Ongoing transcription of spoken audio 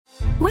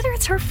Whether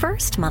it's her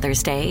first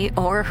Mother's Day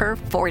or her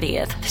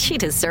 40th, she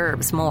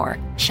deserves more.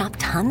 Shop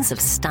tons of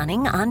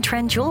stunning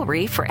on-trend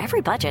jewelry for every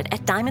budget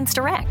at Diamonds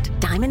Direct.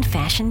 Diamond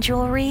fashion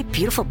jewelry,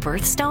 beautiful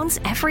birthstones,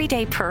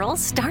 everyday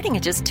pearls starting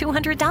at just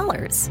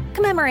 $200.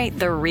 Commemorate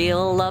the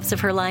real loves of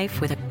her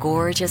life with a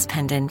gorgeous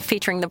pendant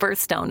featuring the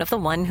birthstone of the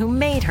one who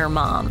made her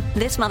mom.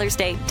 This Mother's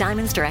Day,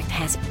 Diamonds Direct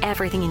has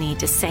everything you need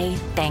to say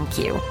thank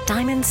you.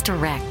 Diamonds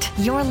Direct.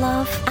 Your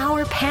love,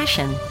 our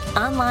passion.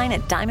 Online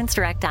at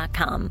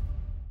diamondsdirect.com.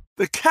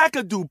 The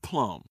Kakadu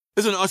plum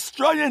is an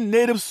Australian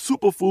native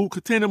superfood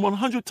containing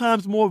 100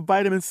 times more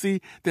vitamin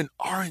C than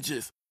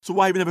oranges. So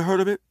why have you never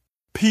heard of it?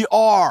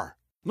 PR.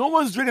 No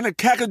one's drinking a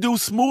Kakadu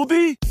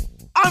smoothie?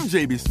 I'm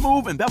JB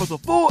Smoove, and that was a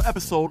full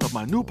episode of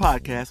my new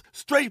podcast,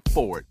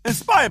 Straightforward,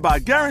 inspired by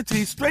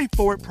guaranteed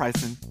straightforward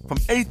pricing from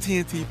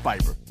AT&T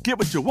Fiber. Get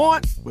what you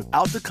want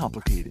without the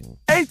complicated.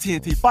 AT&T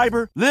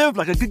Fiber, live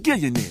like a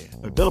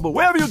gigillionaire. Available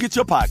wherever you get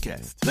your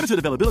podcasts. Limited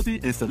availability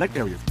in select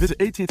areas.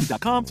 Visit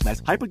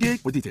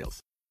AT&T.com/hypergig for details.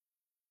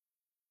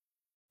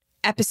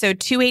 Episode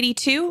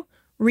 282,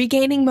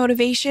 Regaining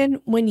Motivation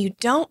When You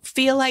Don't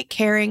Feel Like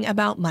Caring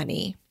About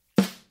Money.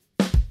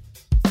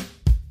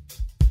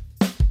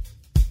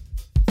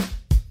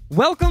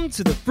 Welcome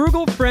to the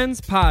Frugal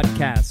Friends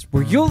Podcast,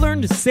 where you'll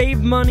learn to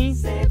save money,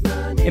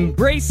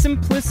 embrace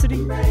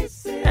simplicity,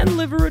 and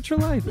live a richer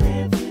life.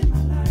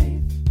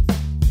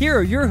 Here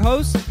are your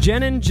hosts,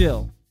 Jen and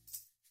Jill.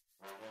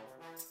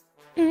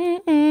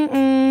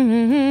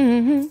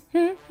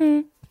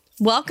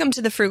 Welcome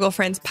to the Frugal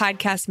Friends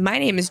Podcast. My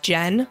name is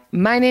Jen.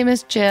 My name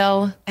is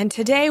Jill. And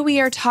today we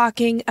are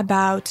talking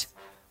about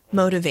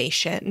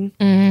motivation.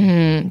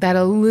 That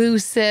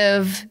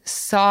elusive,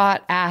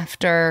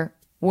 sought-after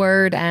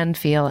word and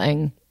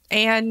feeling.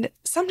 And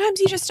sometimes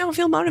you just don't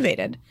feel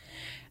motivated.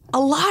 A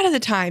lot of the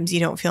times you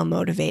don't feel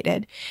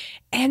motivated.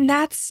 And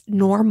that's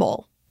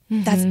normal.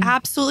 That's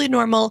absolutely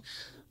normal.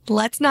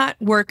 Let's not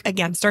work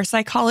against our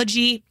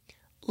psychology.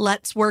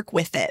 Let's work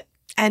with it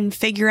and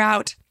figure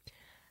out,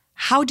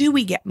 how do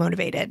we get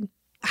motivated?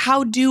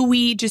 How do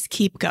we just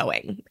keep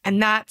going?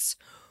 And that's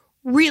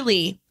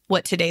really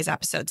what today's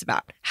episode's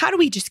about. How do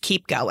we just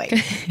keep going?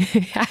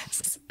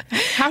 Yes.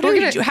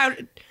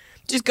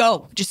 Just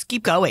go. Just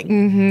keep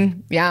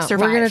going. Yeah,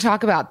 Survive. we're going to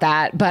talk about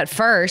that. But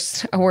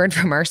first, a word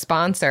from our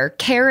sponsor,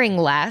 Caring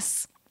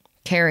Less.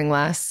 Caring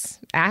Less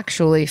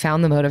actually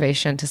found the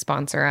motivation to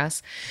sponsor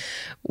us.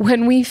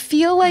 When we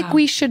feel like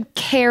we should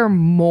care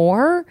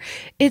more,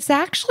 it's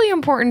actually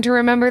important to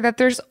remember that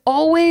there's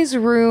always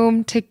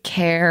room to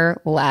care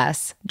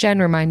less. Jen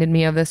reminded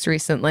me of this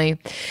recently.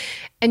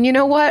 And you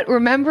know what?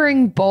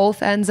 Remembering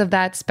both ends of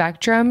that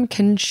spectrum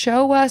can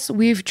show us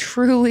we've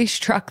truly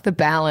struck the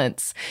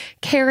balance.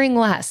 Caring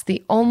less,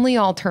 the only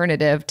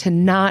alternative to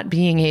not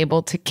being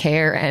able to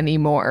care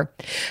anymore.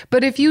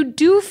 But if you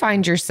do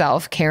find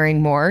yourself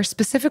caring more,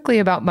 specifically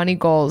about money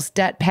goals,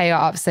 debt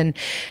payoffs, and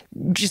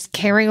just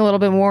caring a little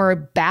bit more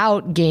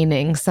about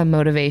gaining some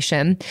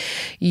motivation,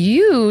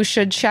 you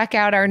should check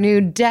out our new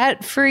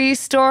Debt-Free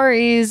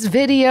Stories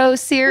video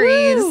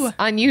series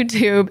on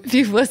YouTube. If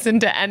you've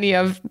listened to any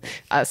of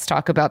us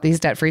talk about these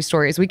debt-free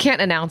stories, we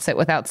can't announce it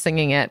without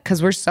singing it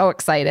because we're so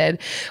excited.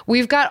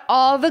 We've got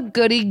all the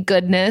goody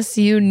goodness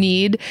you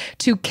need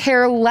to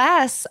care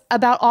less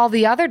about all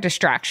the other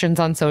distractions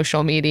on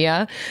social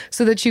media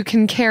so that you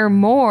can care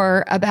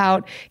more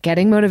about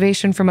getting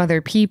motivation from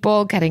other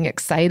people, getting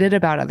excited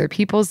about other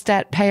people's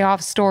debt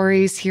payoff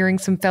stories, hearing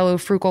some fellow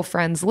Frugal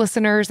Friends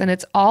listeners, and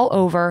it's all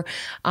over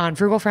on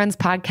Frugal Friends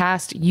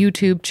Podcast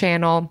YouTube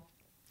channel.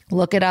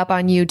 Look it up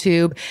on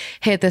YouTube,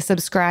 hit the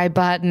subscribe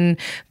button,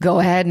 go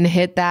ahead and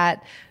hit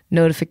that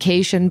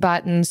notification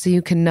button so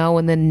you can know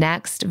when the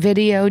next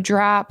video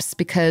drops,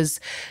 because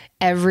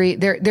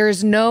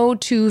there's no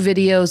two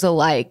videos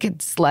alike.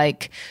 It's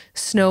like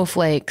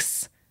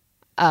snowflakes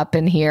up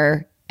in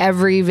here.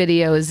 Every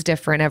video is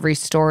different. Every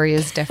story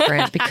is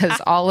different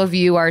because all of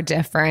you are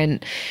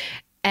different.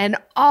 And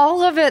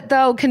all of it,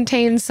 though,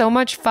 contains so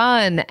much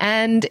fun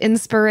and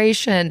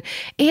inspiration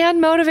and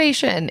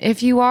motivation.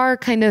 If you are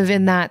kind of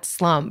in that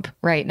slump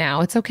right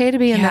now, it's okay to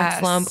be in that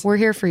slump. We're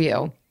here for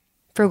you.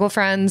 Frugal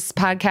Friends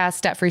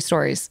Podcast, Debt-Free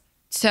Stories.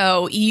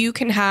 So you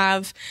can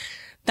have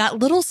that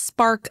little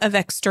spark of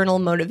external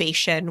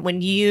motivation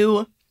when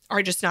you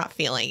are just not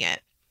feeling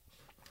it.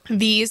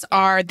 These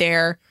are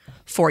there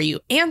for you,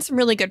 and some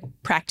really good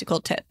practical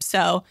tips.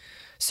 So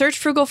search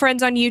Frugal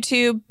Friends on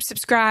YouTube,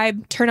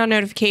 subscribe, turn on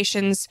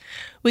notifications.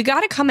 We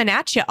got it coming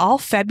at you all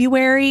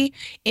February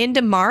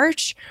into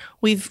March.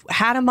 We've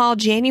had them all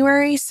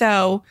January,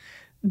 so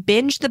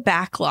binge the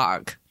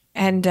backlog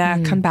and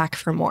come back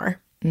for more.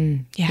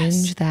 Yes.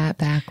 Binge that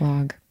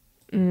backlog.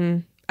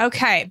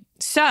 Okay,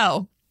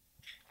 so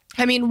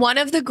I mean, one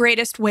of the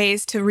greatest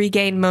ways to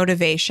regain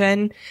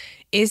motivation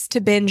is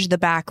to binge the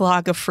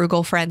backlog of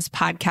Frugal Friends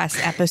podcast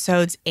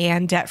episodes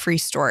and debt-free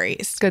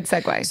stories. Good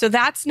segue. So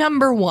that's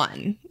number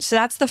one. So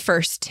that's the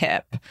first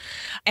tip.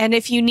 And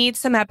if you need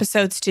some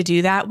episodes to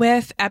do that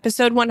with,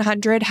 episode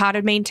 100, how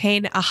to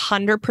maintain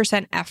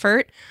 100%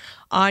 effort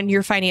on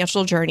your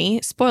financial journey.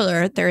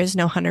 Spoiler, there is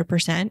no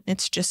 100%.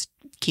 It's just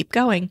keep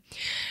going.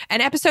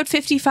 And episode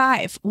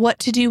 55, what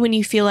to do when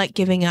you feel like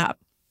giving up.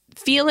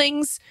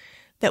 Feelings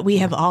that we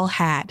have all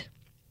had,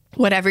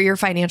 whatever your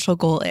financial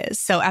goal is.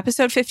 So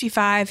episode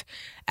 55,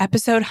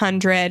 episode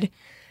 100.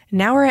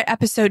 Now we're at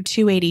episode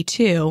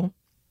 282,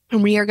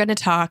 and we are going to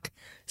talk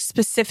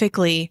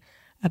specifically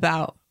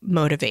about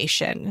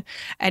motivation.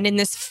 And in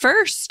this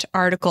first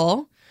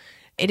article,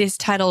 it is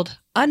titled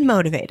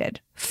Unmotivated,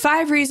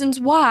 5 Reasons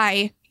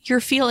Why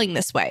You're Feeling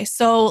This Way.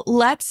 So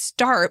let's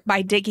start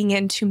by digging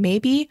into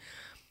maybe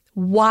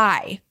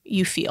why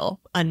you feel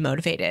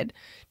unmotivated.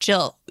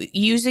 Jill,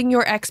 using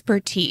your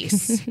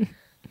expertise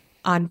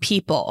on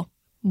people,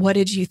 what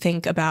did you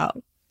think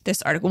about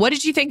this article? What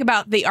did you think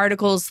about the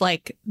articles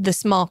like the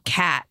small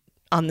cat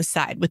on the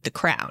side with the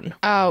crown?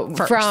 Oh,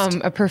 first?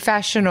 From a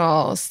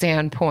professional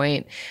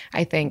standpoint,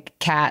 I think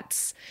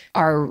cats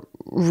are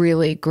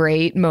really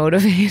great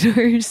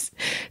motivators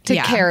to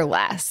care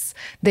less.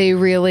 They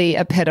really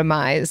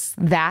epitomize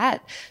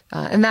that.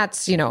 And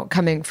that's,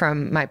 coming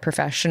from my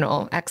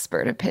professional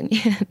expert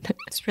opinion.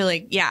 It's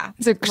really,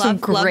 It's some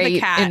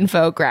great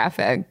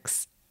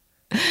infographics.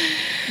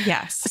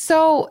 Yes.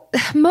 So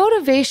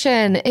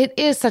motivation, it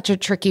is such a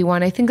tricky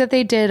one. I think that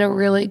they did a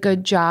really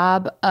good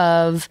job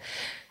of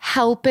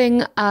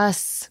helping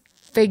us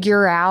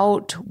figure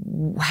out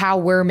how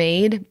we're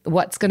made,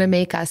 what's going to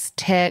make us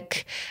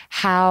tick,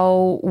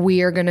 how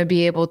we are going to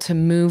be able to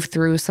move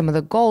through some of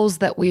the goals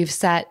that we've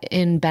set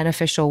in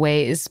beneficial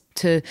ways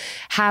to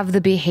have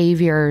the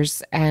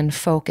behaviors and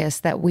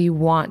focus that we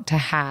want to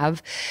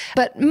have.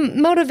 But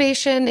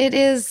motivation,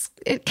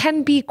 it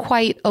can be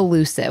quite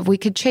elusive. We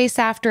could chase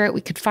after it. We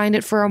could find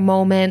it for a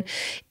moment.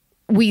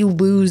 We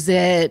lose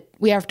it.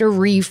 We have to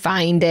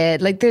re-find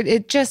it. Like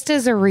it just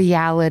is a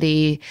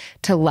reality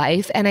to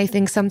life. And I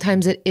think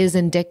sometimes it is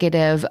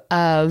indicative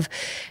of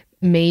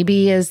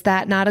maybe is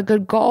that not a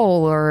good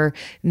goal, or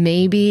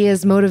maybe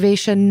is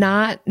motivation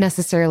not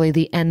necessarily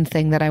the end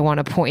thing that I want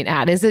to point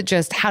at? Is it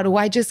just, how do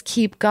I just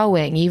keep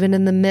going, even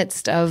in the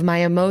midst of my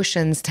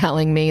emotions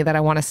telling me that I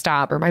want to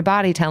stop, or my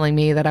body telling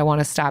me that I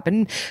want to stop?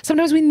 And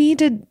sometimes we need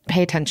to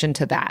pay attention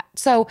to that.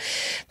 So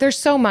there's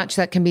so much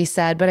that can be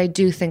said, but I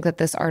do think that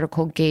this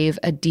article gave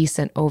a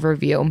decent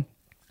overview.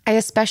 I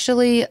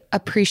especially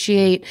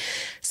appreciate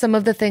some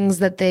of the things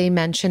that they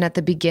mention at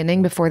the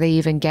beginning before they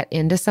even get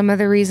into some of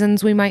the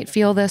reasons we might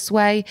feel this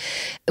way.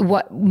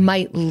 What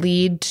might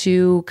lead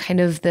to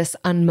kind of this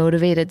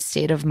unmotivated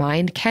state of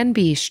mind can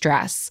be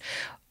stress,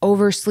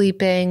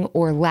 oversleeping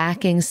or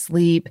lacking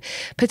sleep,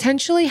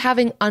 potentially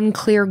having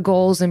unclear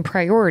goals and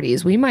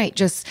priorities. We might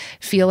just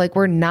feel like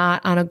we're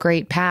not on a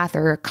great path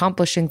or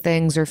accomplishing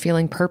things or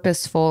feeling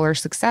purposeful or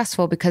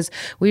successful because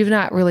we've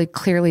not really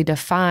clearly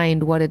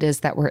defined what it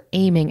is that we're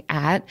aiming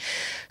at.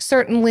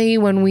 Certainly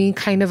when we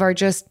kind of are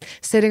just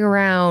sitting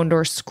around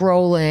or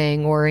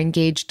scrolling or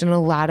engaged in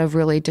a lot of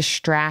really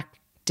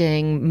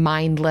distracting,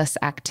 mindless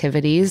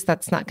activities,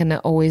 that's not going to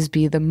always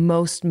be the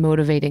most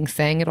motivating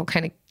thing. It'll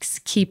kind of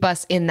keep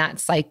us in that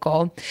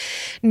cycle.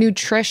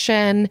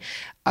 Nutrition,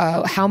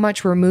 how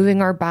much we're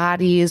moving our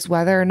bodies,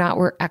 whether or not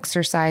we're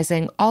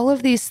exercising, all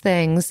of these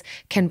things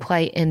can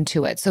play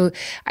into it. So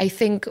I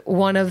think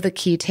one of the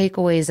key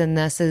takeaways in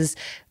this is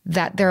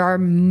that there are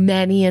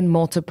many and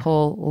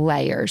multiple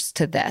layers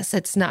to this.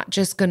 It's not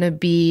just going to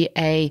be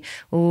a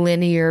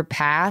linear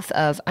path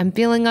of I'm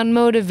feeling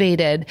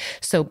unmotivated,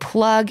 so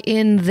plug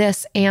in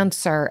this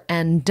answer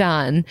and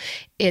done.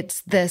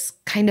 It's this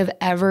kind of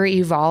ever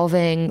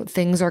evolving,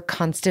 things are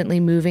constantly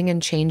moving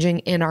and changing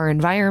in our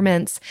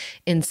environments,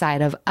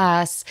 inside of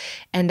us.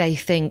 And I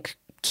think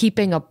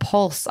keeping a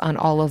pulse on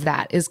all of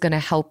that is going to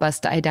help us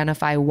to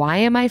identify, why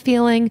am I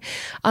feeling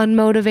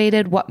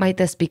unmotivated? What might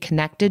this be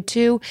connected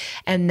to?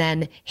 And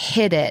then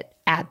hit it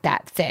at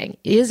that thing.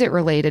 Is it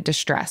related to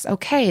stress?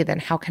 Okay, then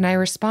how can I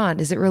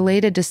respond? Is it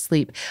related to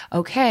sleep?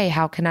 Okay,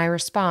 how can I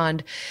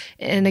respond?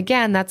 And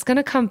again, that's going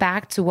to come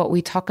back to what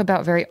we talk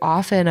about very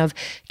often of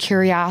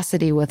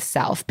curiosity with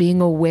self, being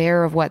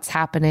aware of what's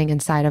happening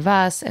inside of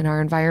us and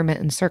our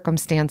environment and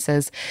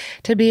circumstances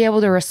to be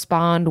able to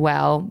respond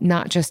well,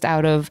 not just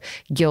out of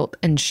guilt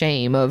and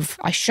shame of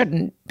I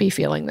shouldn't be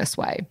feeling this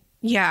way.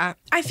 Yeah,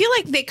 I feel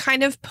like they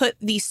kind of put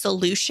the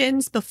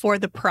solutions before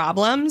the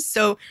problems.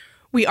 So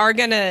we are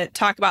going to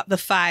talk about the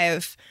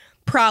 5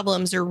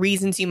 problems or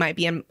reasons you might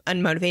be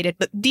unmotivated.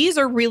 But these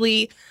are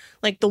really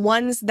like the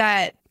ones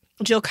that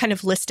Jill kind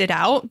of listed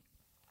out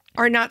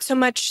are not so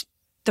much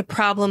the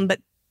problem,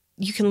 but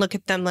you can look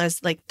at them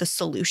as like the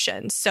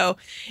solution. So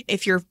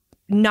if you're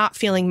not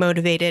feeling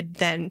motivated,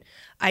 then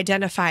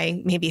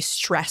identifying maybe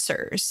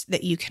stressors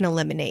that you can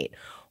eliminate,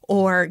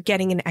 or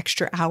getting an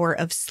extra hour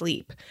of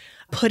sleep,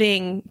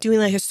 doing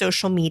like a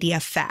social media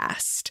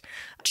fast,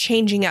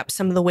 changing up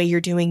some of the way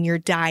you're doing your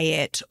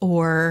diet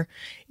or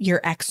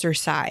your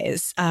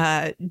exercise,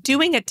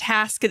 doing a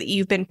task that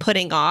you've been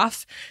putting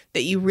off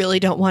that you really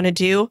don't want to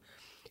do,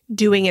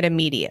 doing it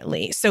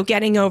immediately. So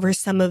getting over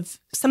some of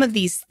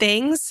these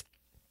things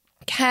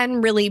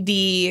can really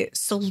be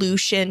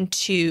solution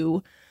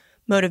to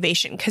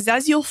motivation. Because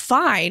as you'll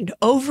find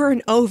over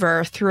and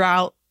over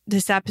throughout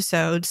this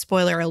episode,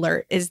 spoiler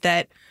alert, is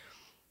that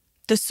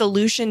the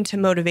solution to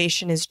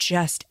motivation is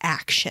just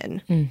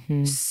action.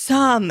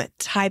 Some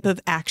type of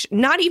action,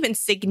 not even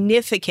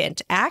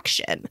significant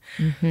action,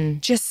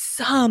 just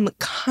some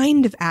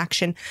kind of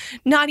action,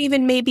 not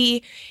even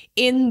maybe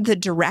in the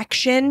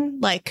direction,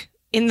 like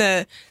in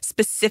the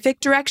specific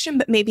direction,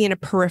 but maybe in a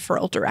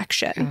peripheral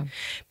direction. Yeah.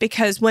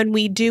 Because when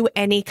we do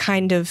any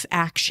kind of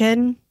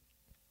action,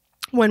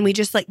 when we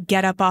just like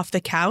get up off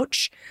the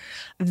couch,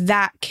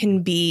 that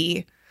can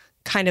be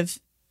kind of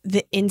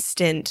the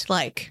instant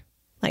like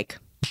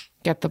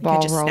get the ball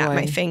I just rolling. Snap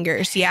my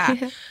fingers.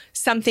 Yeah.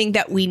 Something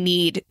that we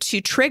need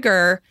to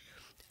trigger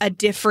a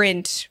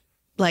different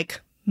like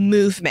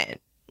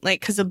movement. Like,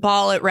 because a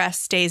ball at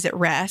rest stays at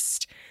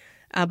rest.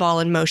 A ball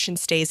in motion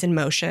stays in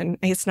motion.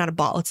 It's not a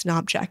ball, it's an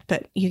object,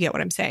 but you get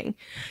what I'm saying.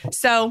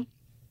 So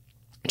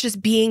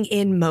just being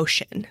in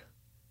motion,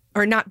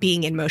 or not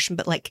being in motion,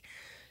 but like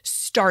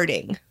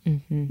starting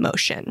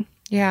motion.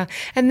 Yeah.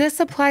 And this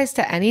applies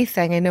to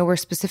anything. I know we're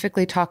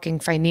specifically talking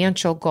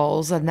financial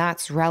goals, and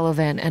that's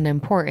relevant and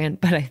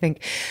important, but I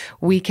think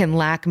we can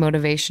lack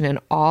motivation in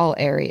all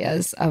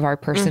areas of our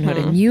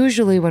personhood. And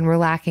usually when we're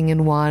lacking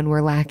in one,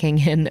 we're lacking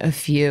in a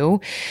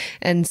few.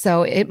 And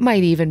so it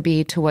might even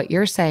be, to what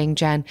you're saying,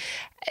 Jen,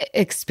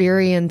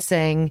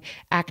 experiencing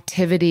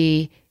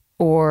activity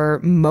or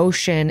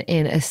motion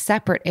in a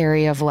separate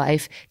area of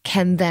life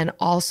can then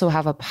also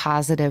have a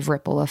positive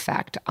ripple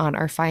effect on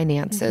our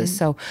finances.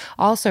 So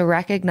also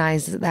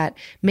recognize that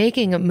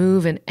making a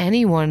move in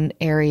any one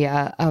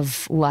area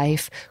of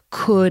life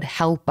could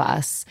help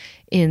us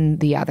in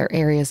the other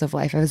areas of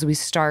life as we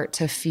start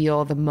to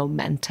feel the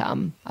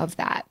momentum of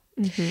that.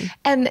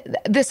 And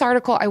this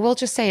article, I will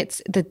just say,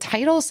 the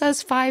title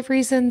says 5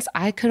 reasons.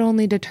 I could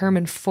only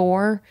determine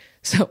 4.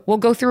 So we'll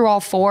go through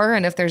all 4.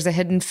 And if there's a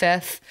hidden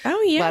 5th,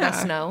 let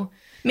us know.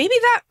 Maybe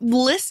that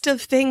list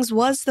of things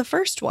was the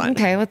first one.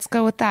 Okay, let's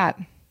go with that.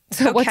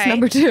 So what's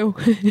number 2?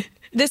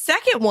 The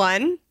second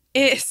one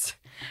is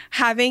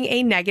having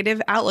a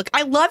negative outlook.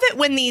 I love it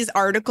when these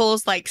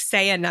articles like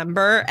say a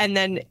number, and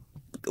then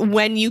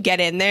when you get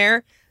in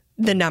there,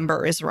 the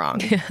number is wrong.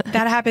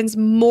 That happens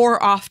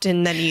more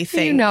often than you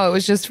think. It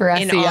was just for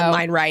SEO. In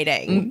online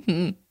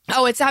writing.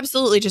 Oh, it's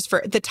absolutely just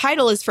the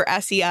title is for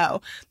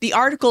SEO. The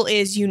article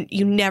is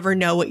you never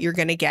know what you're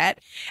going to get.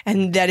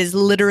 And that is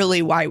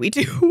literally why we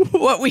do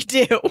what we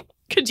do,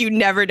 because you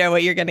never know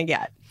what you're going to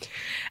get.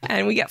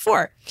 And we get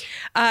 4.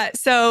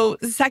 So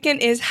the second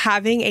is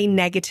having a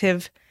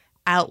negative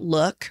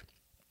outlook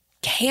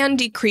can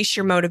decrease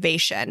your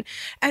motivation.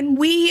 And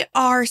we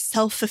are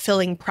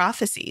self-fulfilling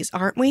prophecies,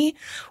 aren't we?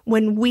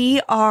 When we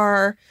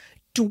are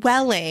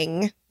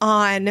dwelling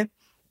on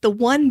the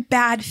one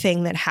bad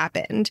thing that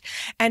happened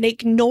and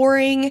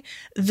ignoring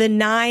the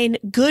 9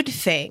 good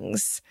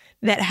things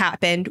that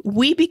happened,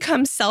 we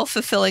become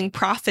self-fulfilling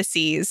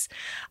prophecies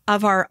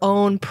of our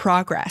own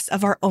progress,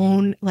 of our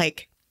own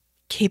like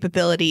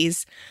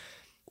capabilities.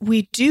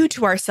 We do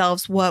to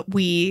ourselves what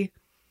we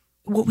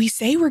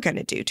say we're going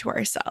to do to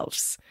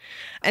ourselves.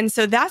 And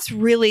so that's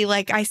really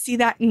like, I see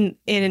that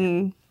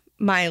in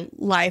my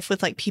life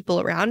with like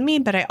people around me,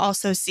 but I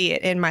also see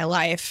it in my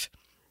life.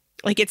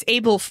 Like it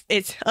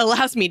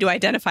allows me to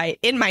identify it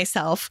in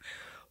myself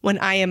when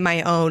I am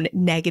my own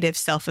negative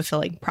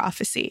self-fulfilling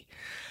prophecy.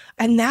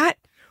 And that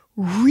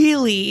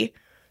really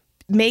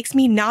makes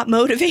me not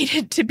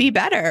motivated to be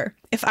better.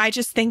 If I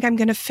just think I'm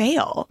going to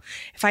fail,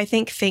 if I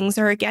think things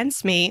are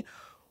against me,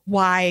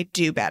 why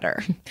do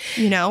better?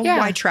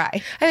 Why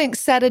try? I think,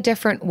 said a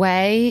different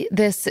way,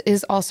 this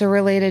is also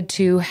related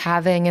to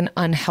having an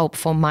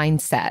unhelpful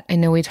mindset. I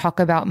know we talk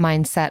about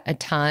mindset a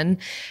ton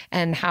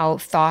and how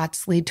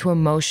thoughts lead to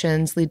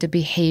emotions, lead to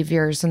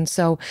behaviors. And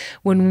so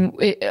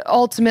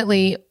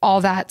ultimately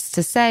all that's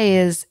to say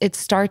is it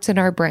starts in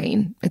our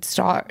brain. It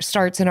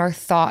starts in our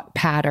thought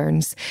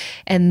patterns.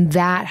 And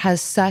that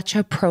has such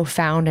a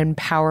profound and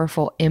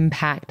powerful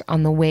impact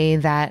on the way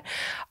that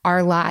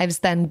our lives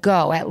then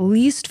go, at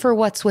least for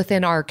what's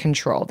within our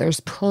control. There's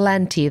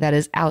plenty that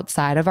is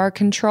outside of our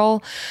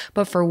control,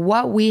 but for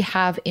what we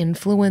have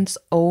influence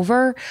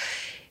over,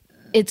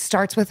 it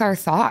starts with our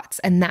thoughts,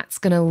 and that's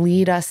going to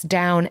lead us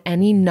down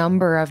any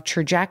number of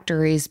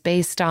trajectories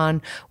based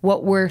on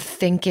what we're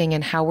thinking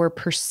and how we're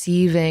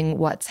perceiving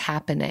what's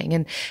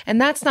happening.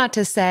 And that's not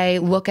to say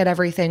look at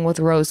everything with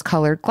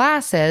rose-colored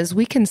glasses.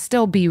 We can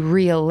still be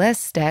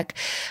realistic,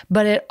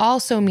 but it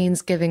also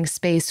means giving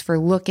space for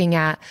looking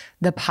at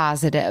the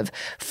positive,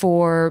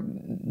 for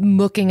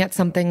looking at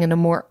something in a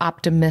more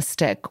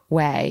optimistic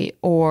way,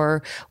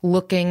 or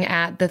looking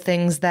at the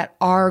things that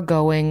are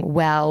going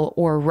well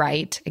or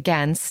right. Again,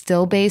 again,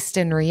 still based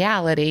in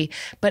reality,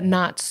 but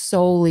not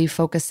solely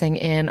focusing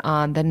in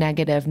on the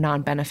negative,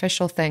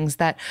 non-beneficial things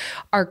that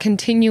are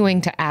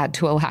continuing to add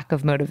to a lack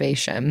of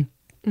motivation.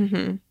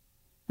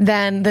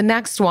 Then the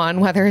next one,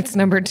 whether it's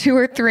number 2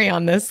 or 3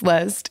 on this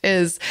list,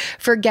 is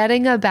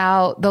forgetting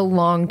about the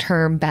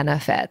long-term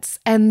benefits.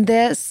 And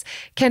this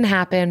can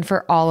happen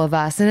for all of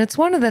us. And it's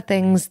one of the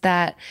things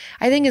that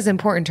I think is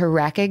important to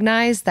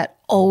recognize, that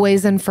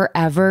always and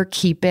forever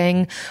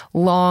keeping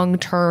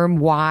long-term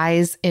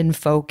whys in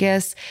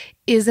focus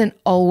isn't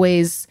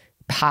always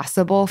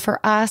possible for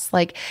us.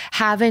 Like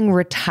having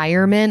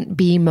retirement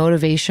be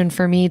motivation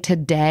for me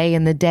today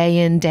and the day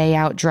in, day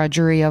out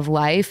drudgery of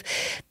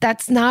life,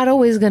 that's not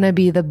always going to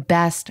be the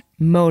best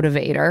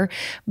motivator.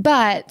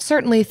 But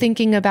certainly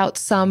thinking about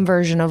some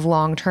version of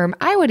long term,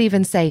 I would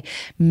even say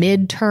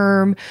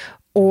midterm,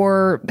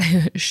 or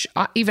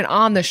even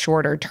on the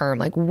shorter term,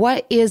 like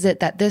what is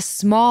it that this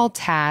small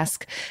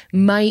task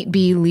might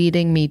be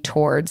leading me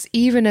towards,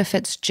 even if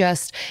it's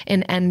just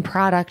an end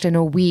product in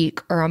a week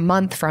or a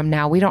month from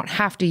now. We don't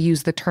have to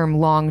use the term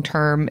long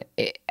term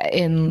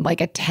in like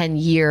a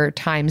 10-year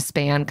time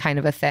span kind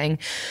of a thing.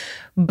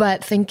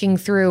 But thinking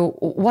through,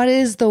 what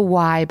is the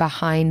why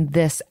behind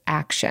this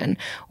action?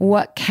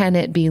 What can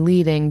it be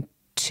leading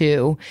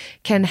to,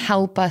 can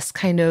help us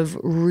kind of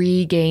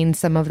regain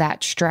some of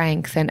that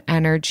strength and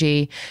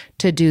energy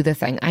to do the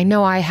thing. I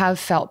know I have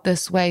felt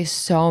this way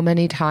so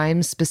many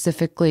times,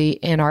 specifically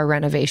in our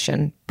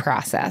renovation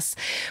process.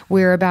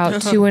 We're about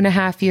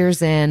 2.5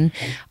 years in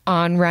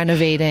on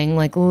renovating,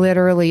 like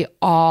literally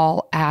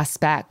all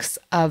aspects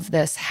of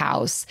this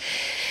house.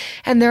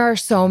 And there are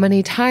so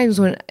many times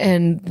when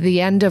in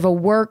the end of a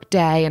work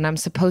day and I'm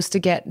supposed to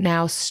get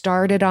now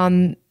started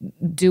on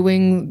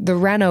doing the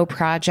reno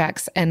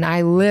projects, and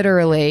I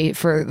literally,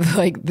 for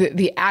like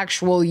the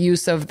actual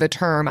use of the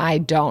term, I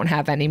don't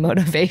have any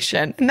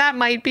motivation. And that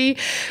might be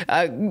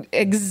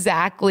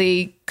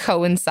exactly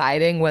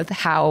coinciding with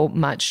how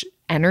much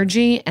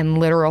energy and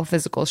literal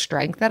physical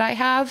strength that I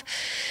have.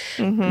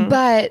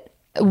 But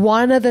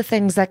one of the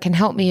things that can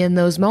help me in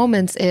those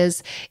moments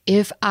is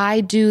if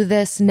I do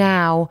this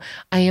now,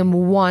 I am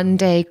one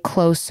day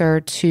closer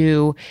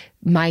to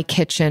my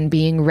kitchen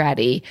being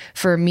ready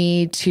for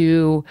me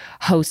to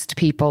host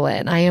people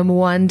in. I am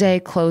one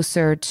day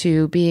closer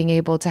to being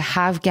able to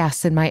have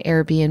guests in my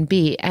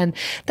Airbnb. And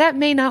that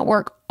may not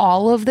work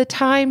all of the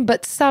time,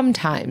 but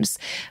sometimes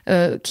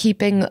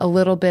keeping a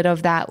little bit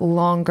of that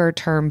longer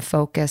term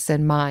focus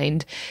in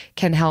mind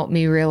can help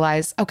me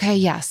realize, okay,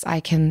 yes, I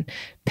can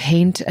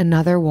paint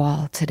another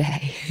wall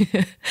today.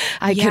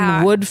 I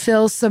can wood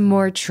fill some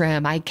more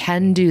trim. I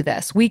can do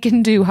this. We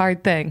can do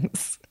hard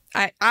things.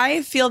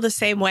 I feel the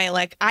same way.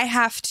 Like I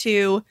have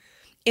to,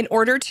 in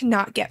order to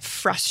not get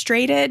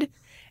frustrated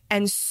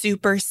and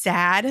super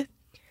sad,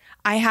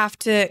 I have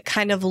to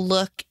kind of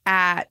look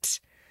at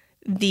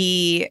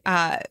the,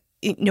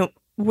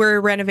 we're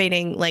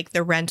renovating like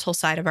the rental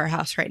side of our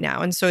house right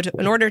now. And so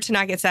in order to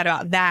not get sad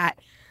about that,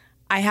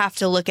 I have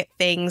to look at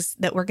things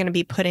that we're going to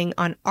be putting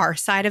on our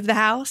side of the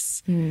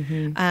house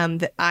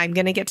that I'm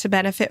going to get to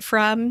benefit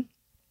from.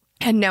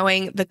 And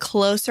knowing the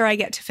closer I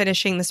get to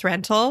finishing this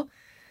rental,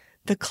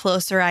 the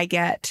closer I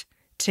get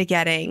to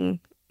getting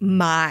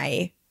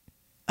my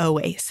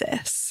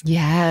oasis.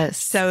 Yes.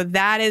 So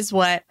that is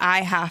what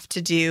I have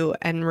to do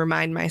and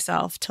remind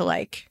myself to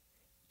like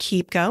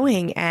keep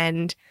going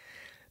and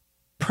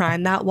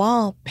prime that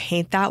wall,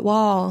 paint that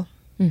wall.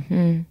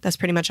 That's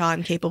pretty much all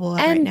I'm capable of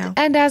right now.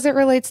 And as it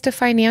relates to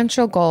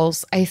financial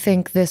goals, I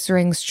think this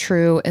rings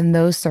true in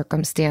those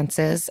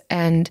circumstances.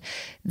 And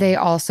they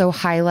also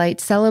highlight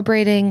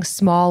celebrating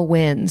small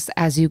wins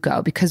as you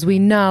go, because we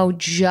know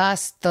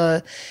just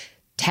the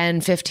 10,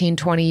 15,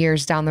 20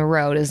 years down the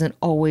road isn't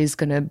always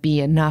going to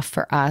be enough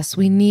for us.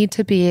 We need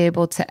to be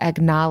able to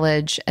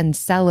acknowledge and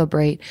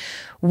celebrate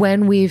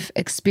when we've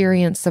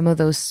experienced some of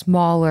those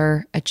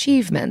smaller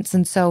achievements.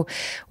 And so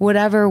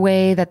whatever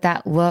way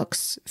that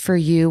looks for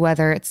you,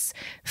 whether it's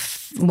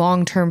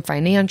long-term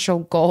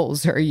financial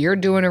goals or you're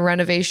doing a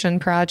renovation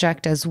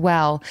project as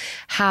well,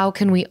 how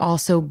can we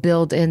also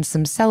build in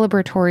some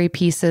celebratory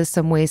pieces,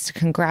 some ways to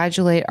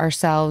congratulate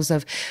ourselves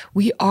of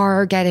we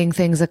are getting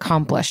things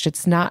accomplished.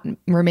 It's not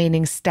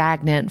remaining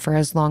stagnant for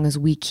as long as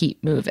we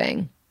keep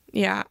moving.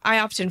 Yeah, I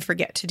often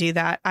forget to do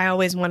that. I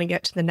always want to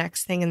get to the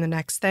next thing and the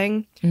next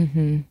thing.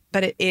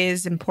 But it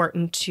is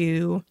important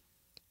to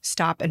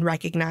stop and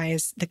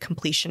recognize the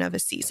completion of a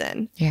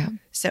season. Yeah.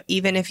 So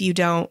even if you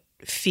don't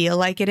feel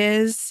like it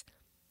is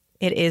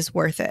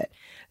worth it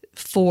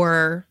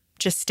for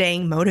just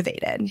staying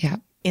motivated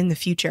in the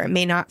future. It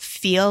may not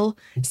feel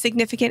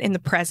significant in the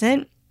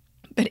present,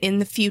 but in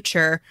the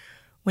future,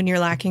 when you're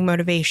lacking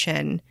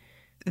motivation,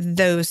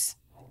 those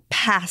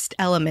past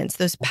elements,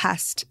 those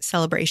past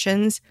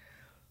celebrations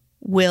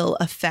will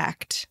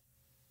affect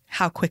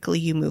how quickly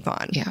you move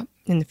on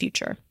in the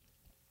future.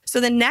 So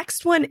the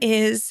next one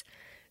is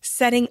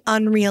setting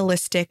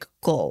unrealistic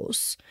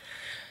goals.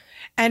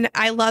 And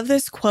I love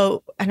this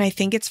quote, and I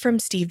think it's from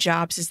Steve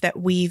Jobs, is that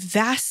we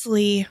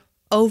vastly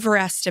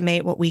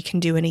overestimate what we can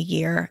do in a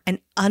year and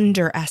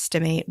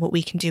underestimate what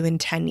we can do in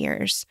 10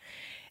 years.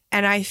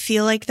 And I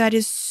feel like that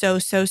is so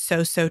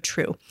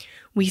true.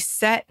 We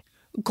set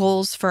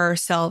goals for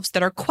ourselves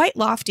that are quite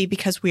lofty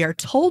because we are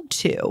told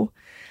to,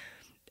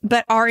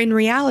 but are in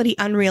reality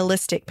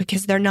unrealistic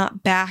because they're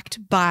not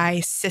backed by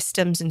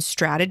systems and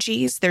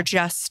strategies. They're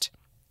just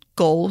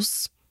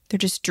goals. They're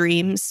just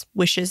dreams,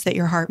 wishes that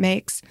your heart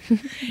makes.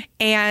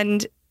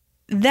 And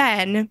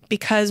then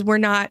because we're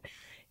not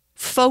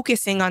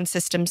focusing on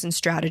systems and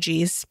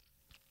strategies,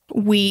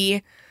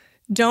 we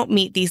don't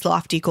meet these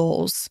lofty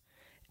goals.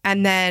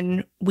 And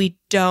then we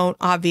don't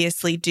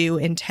obviously do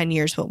in 10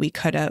 years what we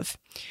could have.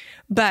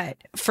 But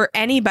for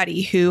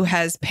anybody who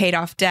has paid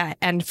off debt,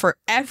 and for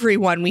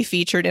everyone we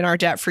featured in our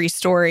debt-free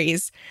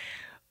stories,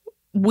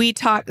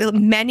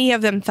 many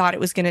of them thought it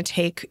was going to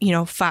take,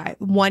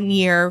 1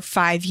 year,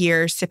 5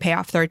 years to pay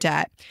off their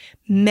debt.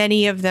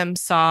 Many of them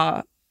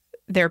saw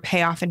their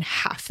payoff in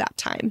half that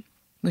time.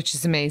 Which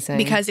is amazing.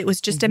 Because it was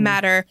just a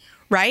matter,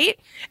 right?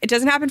 It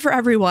doesn't happen for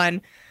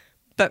everyone,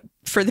 but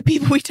for the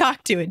people we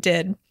talked to, it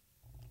did.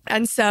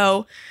 And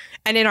so,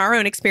 and in our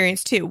own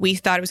experience too, we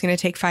thought it was going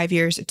to take 5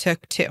 years. It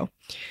took 2.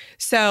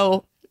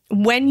 So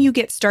when you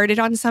get started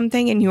on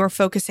something and you are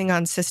focusing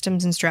on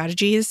systems and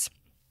strategies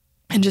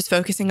and just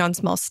focusing on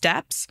small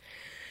steps,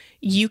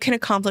 you can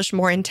accomplish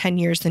more in 10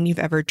 years than you've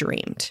ever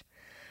dreamed.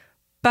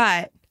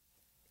 But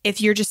if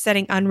you're just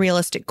setting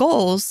unrealistic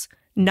goals,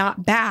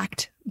 not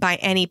backed by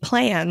any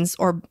plans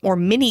or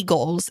mini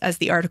goals, as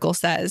the article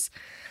says,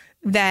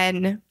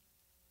 then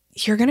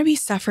you're going to be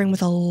suffering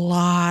with a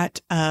lot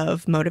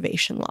of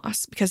motivation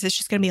loss because it's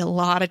just going to be a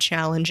lot of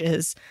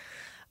challenges,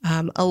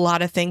 a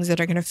lot of things that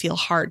are going to feel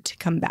hard to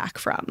come back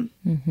from.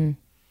 Mm-hmm.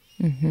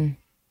 Mm-hmm.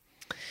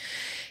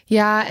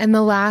 Yeah. And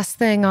the last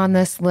thing on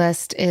this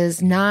list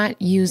is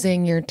not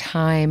using your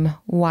time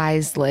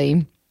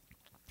wisely.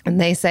 And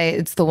they say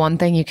it's the one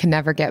thing you can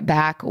never get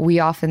back. We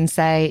often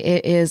say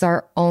it is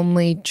our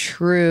only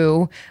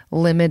true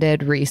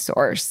limited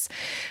resource.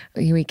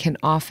 We can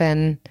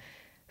often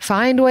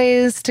find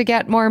ways to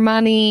get more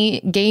money,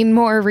 gain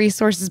more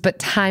resources, but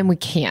time we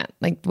can't.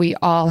 Like we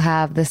all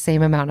have the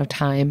same amount of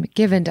time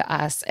given to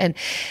us. And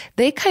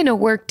they kind of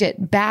worked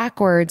it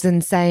backwards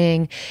and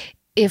saying,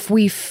 if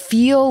we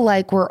feel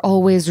like we're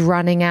always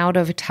running out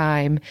of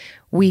time,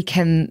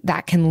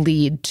 that can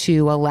lead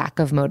to a lack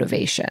of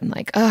motivation.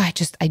 Like, I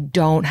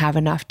don't have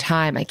enough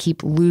time. I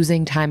keep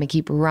losing time. I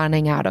keep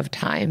running out of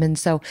time. And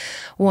so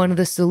one of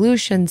the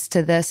solutions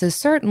to this is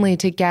certainly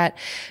to get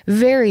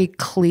very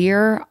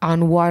clear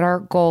on what our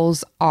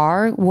goals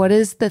are. What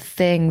is the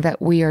thing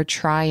that we are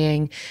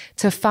trying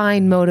to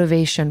find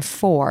motivation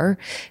for?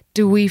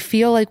 Do we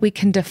feel like we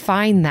can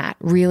define that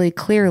really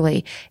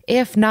clearly?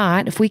 If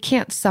not, if we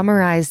can't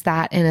summarize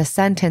that in a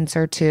sentence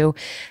or two,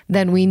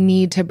 then we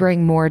need to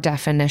bring more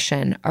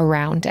definition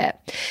around it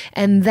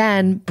and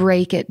then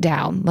break it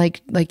down.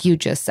 Like you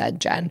just said,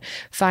 Jen,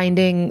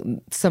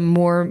 finding some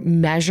more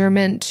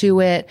measurement to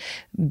it,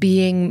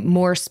 being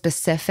more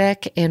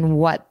specific in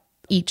what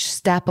each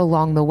step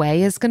along the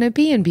way is going to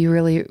be and be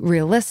really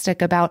realistic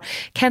about,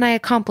 can I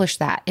accomplish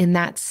that in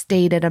that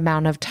stated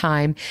amount of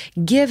time,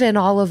 given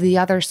all of the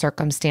other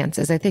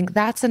circumstances? I think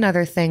that's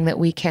another thing that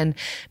we can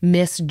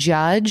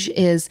misjudge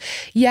is,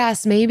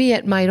 yes, maybe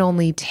it might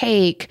only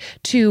take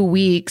 2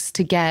 weeks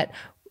to get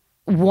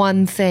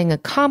one thing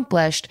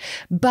accomplished,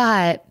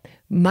 but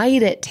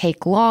might it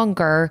take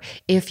longer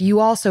if you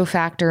also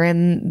factor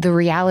in the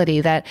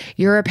reality that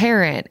you're a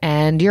parent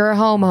and you're a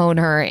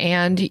homeowner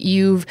and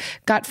you've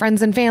got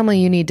friends and family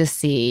you need to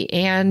see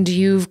and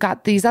you've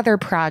got these other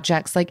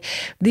projects? Like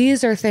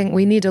these are things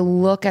we need to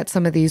look at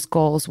some of these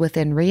goals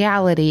within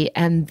reality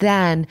and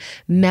then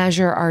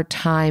measure our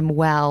time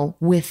well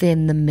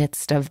within the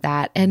midst of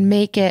that and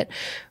make it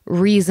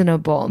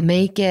reasonable,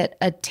 make it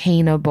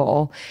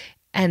attainable.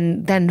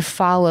 And then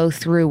follow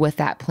through with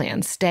that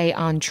plan. Stay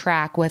on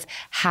track with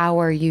how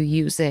are you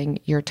using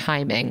your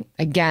timing.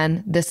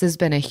 Again, this has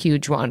been a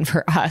huge one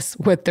for us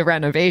with the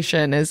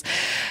renovation is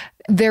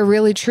there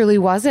really truly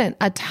wasn't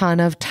a ton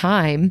of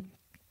time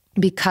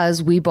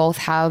because we both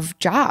have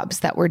jobs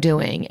that we're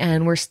doing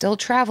and we're still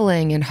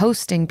traveling and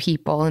hosting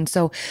people. And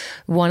so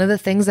one of the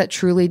things that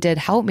truly did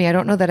help me, I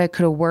don't know that I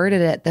could have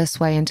worded it this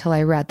way until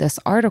I read this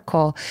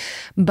article,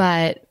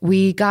 but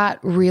we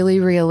got really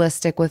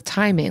realistic with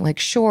timing. Like,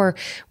 sure,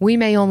 we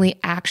may only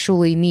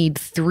actually need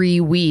 3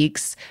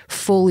 weeks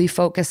fully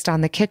focused on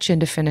the kitchen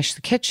to finish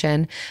the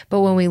kitchen. But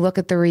when we look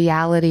at the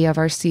reality of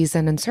our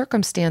season and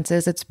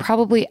circumstances, it's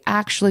probably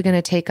actually going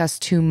to take us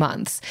 2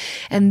 months.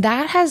 And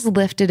that has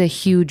lifted a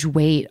huge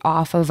weight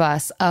off of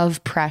us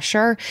of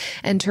pressure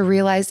and to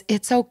realize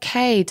it's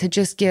okay to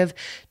just give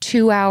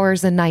 2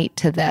 hours a night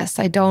to this.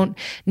 I don't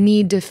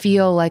need to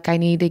feel like I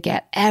need to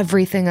get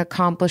everything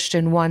accomplished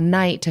in one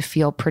night to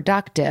feel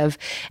productive.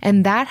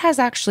 And that has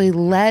actually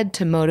led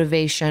to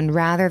motivation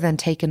rather than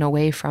taken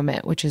away from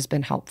it, which has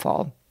been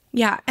helpful.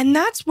 Yeah. And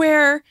that's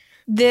where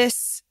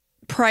this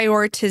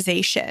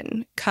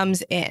prioritization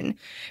comes in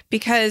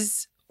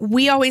because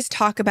we always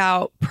talk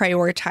about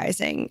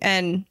prioritizing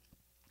and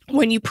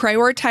When you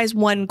prioritize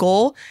one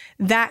goal,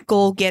 that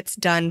goal gets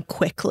done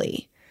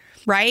quickly,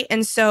 right?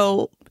 And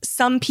so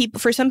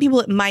for some people,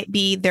 it might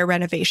be their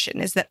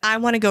renovation is that I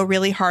want to go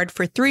really hard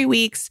for 3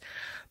 weeks,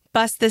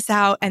 bust this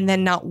out, and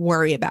then not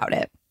worry about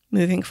it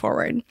moving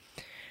forward.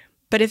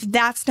 But if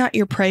that's not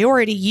your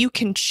priority, you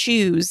can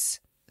choose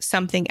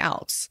something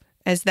else.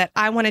 Is that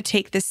I want to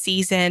take this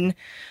season,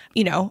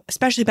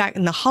 especially back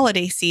in the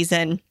holiday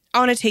season, I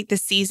want to take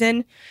this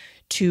season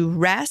to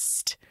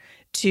rest,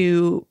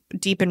 to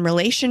deepen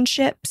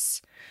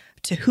relationships,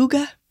 to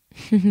hygge.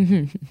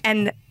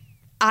 And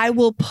I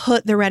will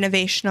put the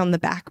renovation on the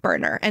back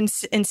burner. And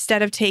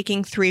instead of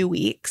taking 3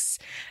 weeks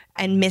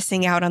and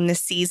missing out on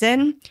this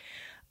season,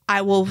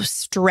 I will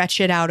stretch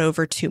it out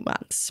over 2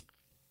 months.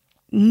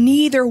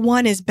 Neither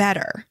one is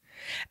better.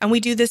 And we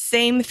do the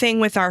same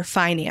thing with our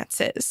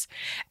finances.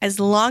 As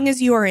long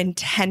as you are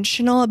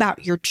intentional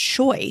about your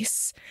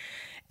choice,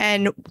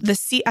 and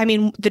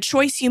the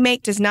choice you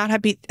make does not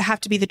have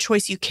to be the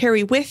choice you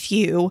carry with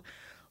you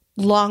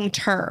long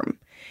term.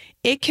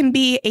 It can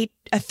be a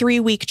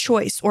 3-week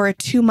choice or a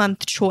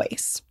 2-month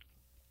choice,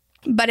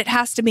 but it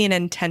has to be an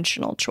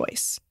intentional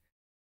choice.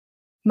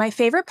 My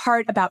favorite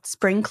part about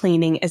spring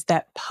cleaning is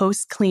that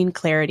post-clean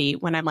clarity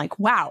when I'm like,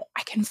 wow,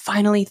 I can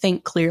finally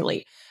think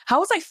clearly. How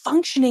was I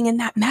functioning in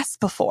that mess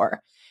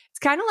before? It's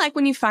kind of like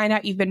when you find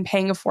out you've been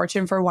paying a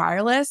fortune for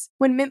wireless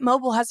when Mint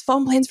Mobile has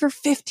phone plans for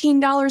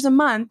 $15 a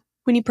month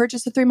when you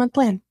purchase a 3-month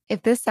plan.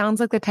 If this sounds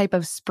like the type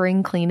of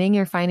spring cleaning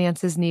your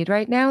finances need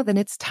right now, then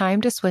it's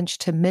time to switch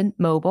to Mint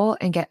Mobile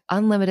and get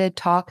unlimited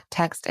talk,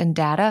 text, and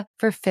data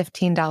for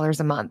 $15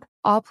 a month.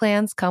 All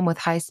plans come with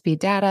high-speed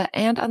data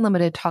and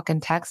unlimited talk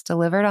and text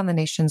delivered on the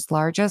nation's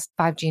largest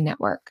 5G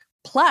network.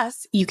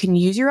 Plus, you can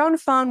use your own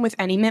phone with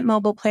any Mint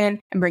Mobile plan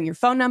and bring your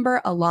phone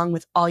number along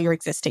with all your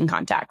existing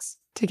contacts.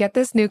 To get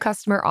this new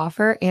customer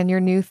offer and your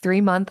new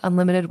 3-month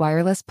unlimited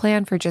wireless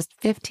plan for just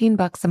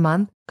 $15 a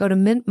month, go to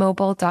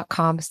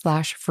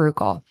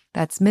mintmobile.com/frugal.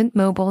 That's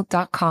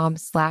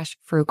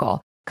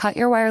mintmobile.com/frugal. Cut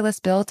your wireless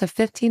bill to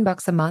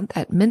 $15 a month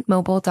at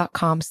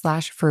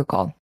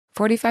mintmobile.com/frugal.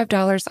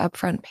 $45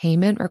 upfront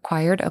payment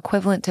required,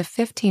 equivalent to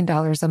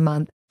 $15 a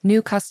month.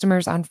 New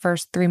customers on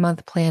first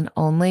 3-month plan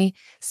only.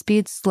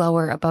 Speed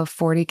slower above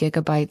 40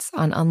 gigabytes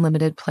on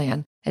unlimited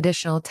plan.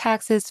 Additional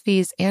taxes,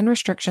 fees, and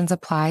restrictions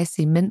apply.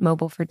 See Mint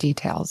Mobile for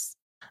details.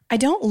 I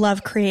don't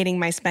love creating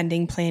my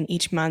spending plan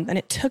each month, and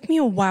it took me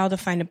a while to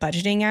find a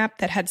budgeting app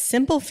that had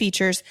simple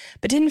features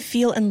but didn't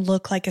feel and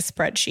look like a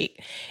spreadsheet.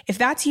 If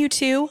that's you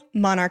too,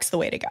 Monarch's the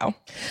way to go.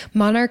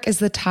 Monarch is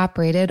the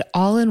top-rated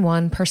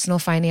all-in-one personal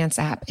finance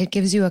app. It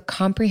gives you a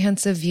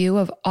comprehensive view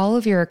of all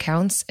of your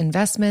accounts,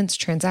 investments,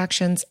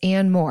 transactions,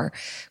 and more.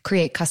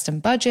 Create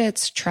custom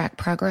budgets, track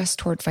progress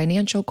toward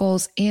financial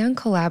goals, and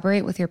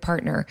collaborate with your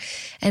partner.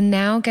 And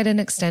now get an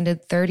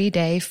extended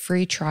 30-day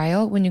free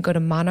trial when you go to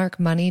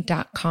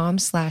monarchmoney.com/frugal.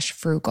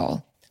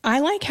 I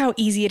like how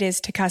easy it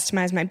is to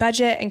customize my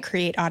budget and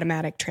create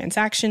automatic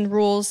transaction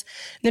rules.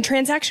 The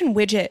transaction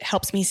widget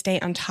helps me stay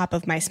on top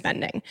of my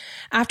spending.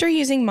 After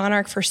using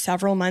Monarch for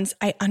several months,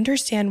 I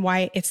understand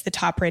why it's the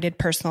top-rated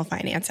personal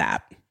finance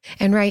app.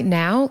 And right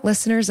now,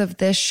 listeners of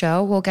this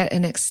show will get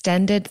an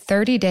extended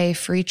 30-day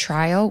free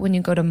trial when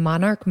you go to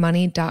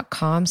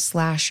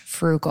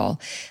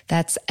monarchmoney.com/frugal.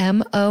 That's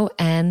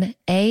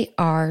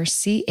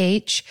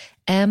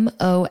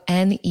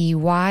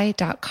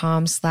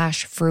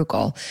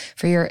monarchmoney.com/frugal.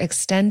 For your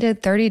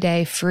extended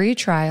 30-day free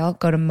trial,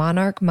 go to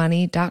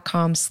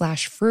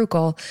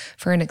monarchmoney.com/frugal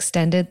for an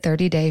extended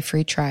 30-day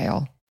free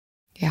trial.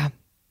 Yeah.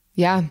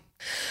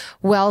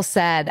 Well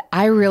said.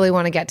 I really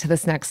want to get to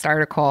this next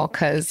article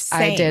because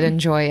I did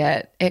enjoy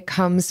it. It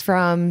comes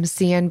from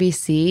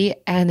CNBC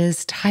and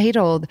is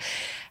titled,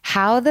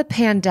 How the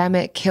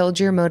Pandemic Killed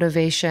Your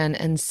Motivation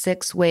and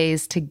 6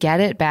 Ways to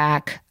Get It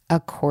Back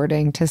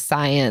According to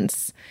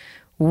Science.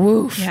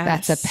 Woof, yes.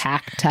 That's a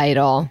packed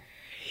title.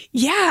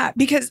 Yeah,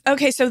 because,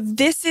 okay, so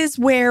this is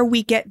where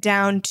we get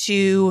down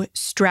to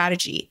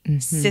strategy,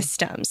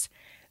 systems,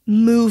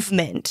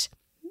 movement.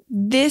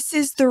 This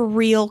is the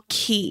real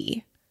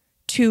key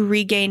to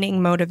regaining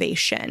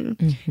motivation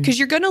because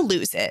you're going to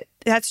lose it.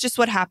 That's just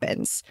what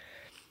happens.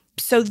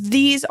 So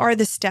these are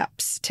the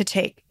steps to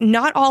take,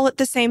 not all at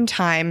the same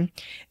time.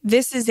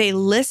 This is a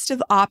list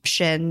of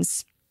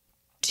options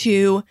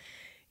to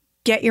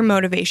get your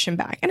motivation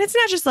back. And it's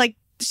not just like,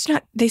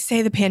 they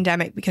say the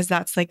pandemic because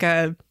that's like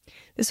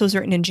this was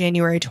written in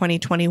January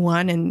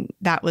 2021 and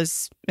that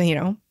was,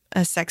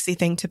 a sexy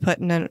thing to put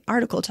in an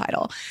article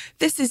title.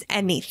 This is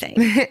anything.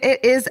 It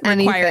is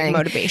anything. Requiring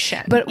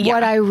motivation. But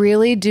what I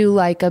really do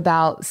like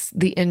about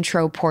the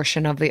intro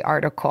portion of the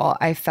article,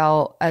 I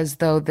felt as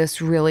though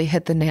this really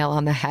hit the nail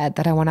on the head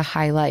that I want to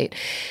highlight,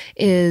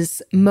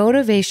 is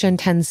motivation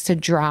tends to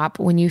drop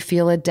when you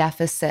feel a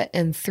deficit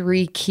in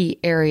 3 key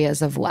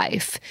areas of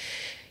life.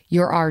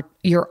 Your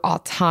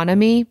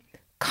autonomy,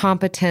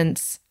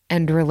 competence,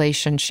 and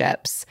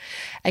relationships.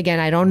 Again,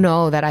 I don't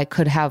know that I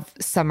could have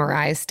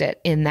summarized it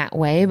in that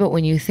way, but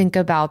when you think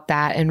about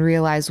that and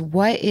realize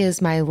what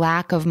is my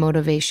lack of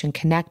motivation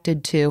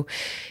connected to,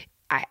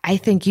 I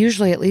think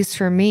usually, at least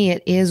for me,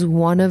 it is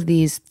one of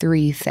these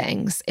three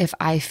things. If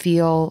I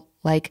feel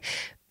like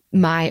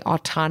my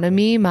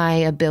autonomy, my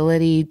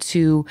ability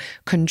to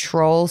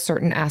control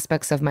certain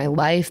aspects of my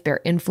life,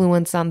 their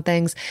influence on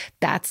things,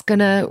 that's going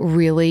to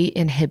really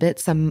inhibit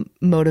some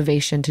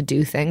motivation to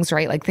do things,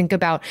 right? Like think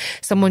about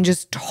someone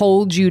just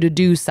told you to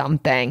do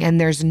something and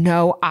there's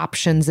no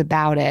options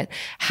about it.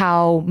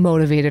 How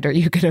motivated are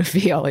you going to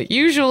feel?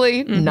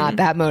 Usually not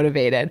that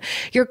motivated.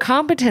 Your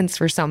competence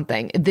for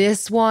something.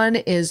 This one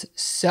is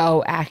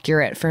so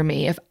accurate for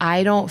me. If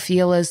I don't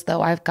feel as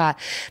though I've got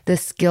the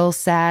skill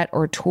set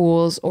or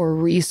tools or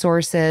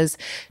resources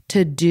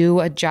to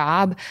do a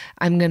job,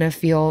 I'm going to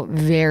feel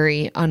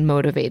very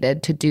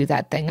unmotivated to do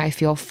that thing. I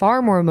feel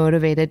far more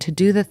motivated to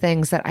do the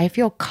things that I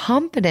feel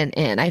confident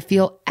in, I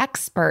feel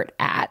expert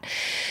at.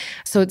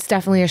 So it's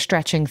definitely a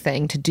stretching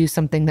thing to do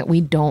something that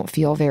we don't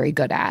feel very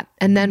good at.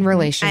 And then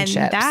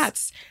relationships.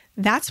 And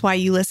that's why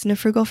you listen to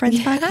Frugal Friends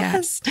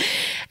podcast.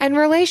 And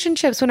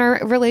relationships, when our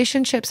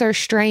relationships are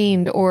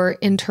strained or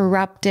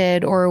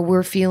interrupted, or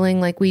we're feeling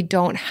like we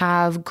don't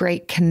have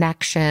great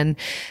connection,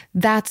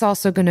 that's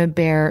also going to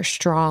bear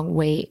strong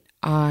weight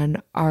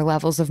on our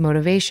levels of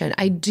motivation.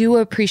 I do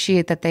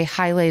appreciate that they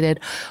highlighted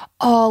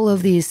all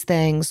of these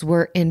things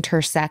were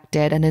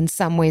intersected and in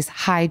some ways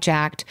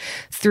hijacked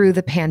through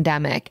the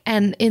pandemic.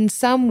 And in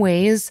some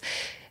ways,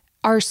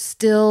 there's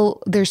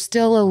still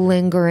a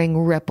lingering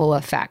ripple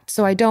effect.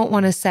 So I don't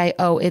want to say,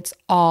 oh, it's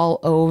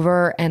all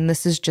over and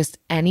this is just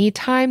any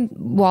time.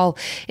 While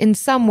in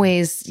some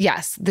ways,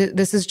 yes,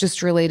 this is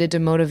just related to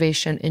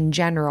motivation in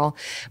general,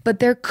 but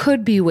there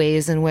could be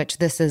ways in which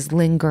this is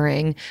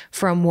lingering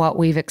from what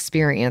we've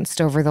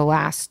experienced over the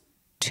last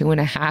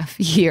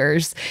 2.5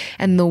 years,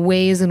 and the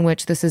ways in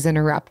which this is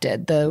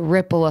interrupted, the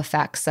ripple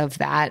effects of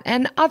that,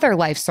 and other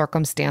life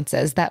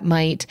circumstances that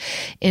might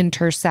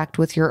intersect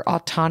with your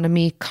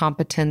autonomy,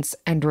 competence,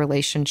 and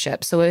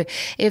relationship. So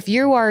if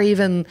you are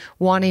even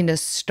wanting to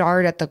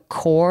start at the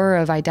core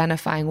of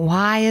identifying,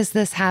 why is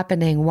this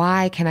happening?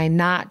 Why can I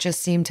not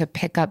just seem to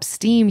pick up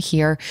steam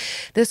here?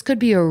 This could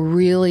be a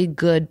really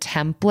good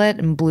template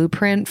and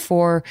blueprint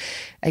for,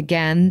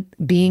 again,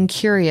 being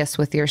curious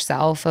with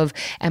yourself of,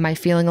 am I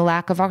feeling a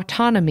lack of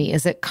autonomy?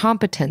 Is it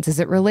competence? Is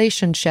it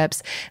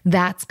relationships?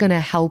 That's going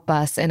to help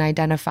us in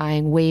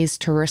identifying ways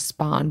to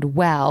respond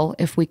well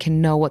if we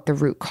can know what the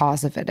root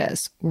cause of it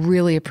is.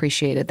 Really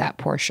appreciated that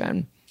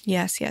portion.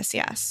 Yes.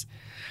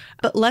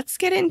 But let's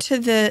get into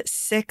the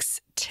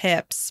 6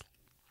 tips.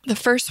 The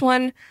first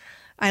one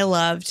I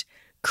loved: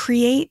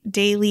 create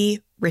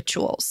daily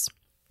rituals.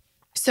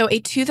 So a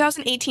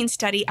 2018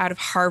 study out of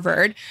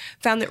Harvard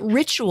found that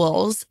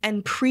rituals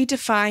and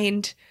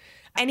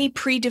any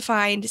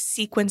predefined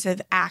sequence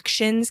of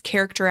actions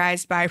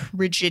characterized by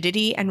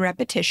rigidity and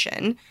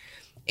repetition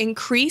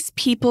increase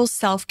people's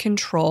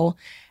self-control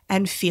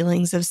and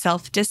feelings of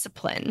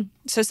self-discipline.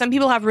 So some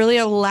people have really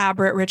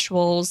elaborate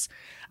rituals,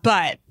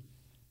 but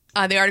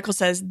the article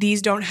says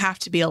these don't have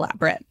to be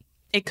elaborate.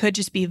 It could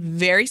just be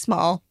very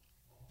small,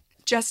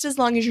 just as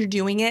long as you're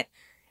doing it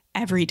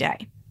every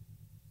day.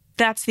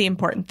 That's the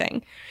important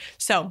thing.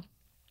 So,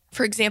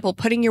 for example,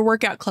 putting your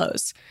workout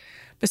clothes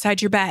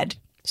beside your bed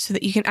so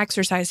that you can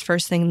exercise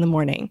first thing in the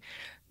morning.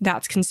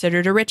 That's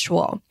considered a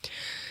ritual.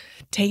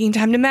 Taking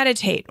time to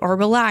meditate or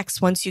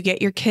relax once you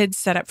get your kids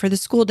set up for the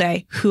school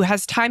day. Who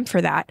has time for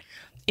that?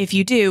 If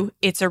you do,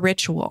 it's a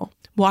ritual.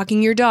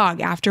 Walking your dog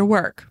after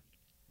work.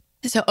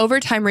 So over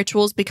time,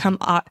 rituals become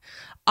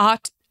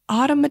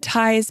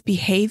automatized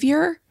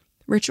behavior.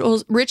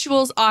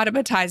 Rituals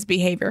automatize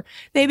behavior.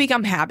 They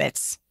become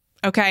habits.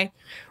 Okay.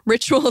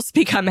 Rituals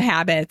become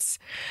habits.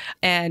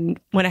 And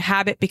when a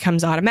habit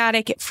becomes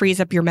automatic, it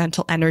frees up your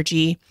mental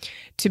energy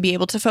to be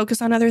able to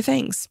focus on other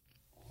things.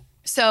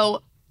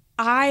 So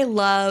I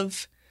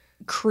love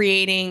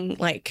creating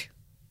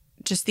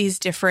just these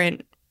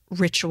different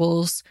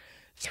rituals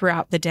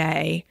throughout the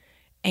day.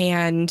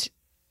 And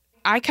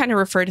I kind of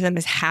refer to them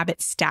as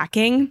habit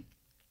stacking.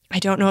 I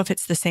don't know if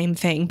it's the same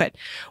thing, but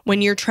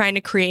when you're trying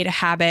to create a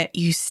habit,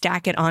 you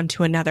stack it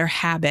onto another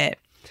habit.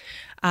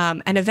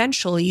 And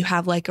eventually you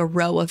have a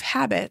row of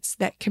habits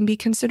that can be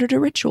considered a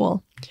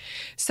ritual.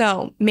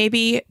 So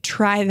maybe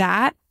try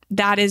that.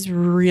 That is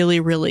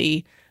really,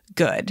 really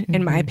good,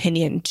 in my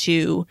opinion,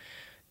 to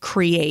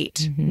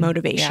create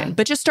motivation. Yeah.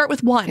 But just start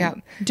with one. Yeah.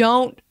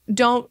 Don't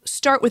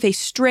start with a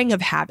string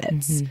of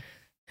habits.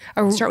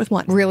 Start with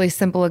one. Really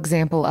simple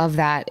example of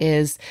that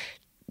is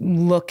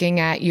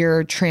looking at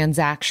your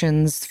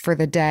transactions for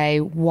the day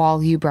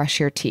while you brush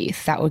your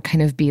teeth. That would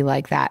kind of be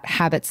like that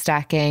habit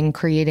stacking,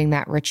 creating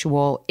that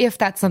ritual. If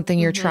that's something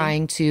you're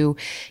trying to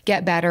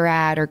get better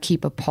at or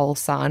keep a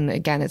pulse on,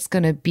 again, it's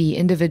going to be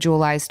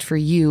individualized for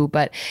you,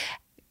 but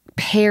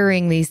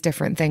pairing these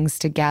different things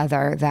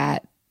together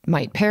that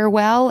might pair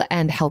well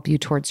and help you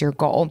towards your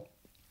goal,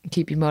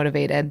 keep you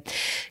motivated.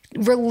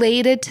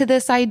 Related to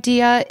this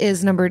idea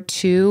is number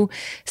 2,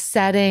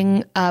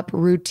 setting up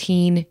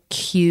routine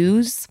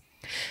cues.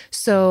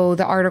 So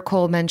the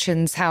article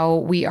mentions how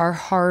we are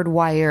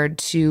hardwired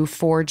to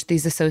forge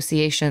these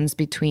associations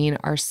between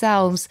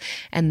ourselves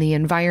and the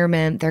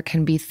environment. There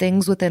can be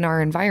things within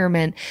our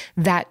environment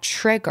that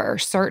trigger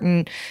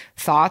certain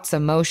thoughts,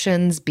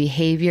 emotions,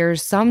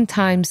 behaviors,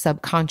 sometimes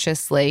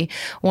subconsciously.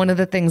 One of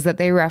the things that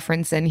they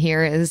reference in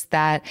here is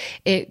that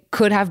it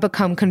could have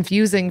become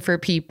confusing for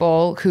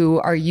people who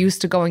are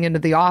used to going into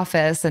the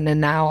office and then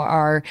now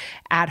are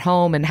at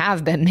home and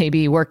have been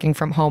maybe working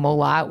from home a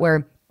lot,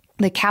 where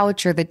the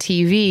couch or the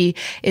TV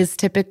is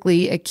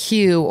typically a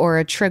cue or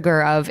a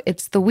trigger of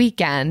it's the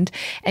weekend.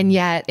 And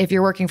yet, if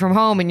you're working from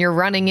home and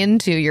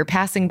you're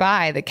passing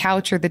by the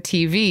couch or the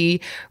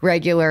TV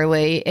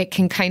regularly, it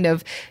can kind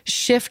of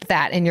shift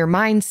that in your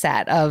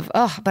mindset of,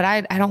 oh, but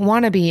I don't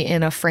want to be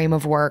in a frame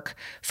of work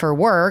for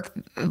work.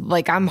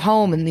 Like I'm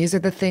home and these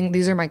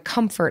are my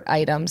comfort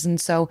items.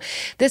 And so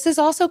this is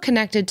also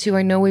connected to,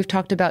 I know we've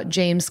talked about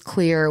James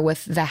Clear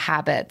with the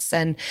habits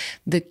and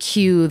the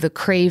cue, the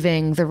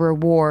craving, the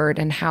reward,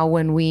 and how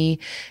when we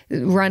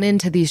run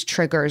into these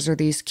triggers or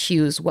these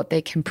cues, what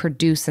they can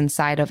produce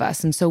inside of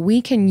us. And so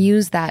we can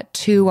use that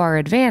to our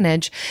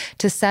advantage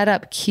to set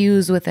up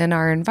cues within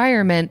our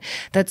environment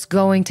that's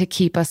going to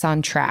keep us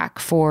on track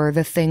for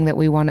the thing that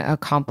we want to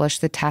accomplish,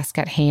 the task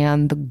at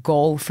hand, the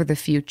goal for the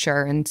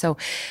future. And so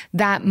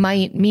that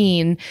might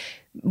mean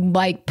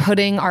like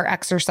putting our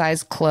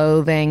exercise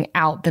clothing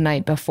out the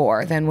night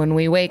before. Then when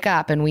we wake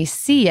up and we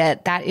see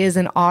it, that is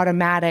an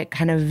automatic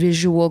kind of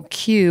visual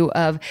cue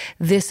of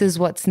this is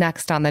what's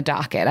next on the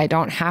docket. I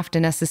don't have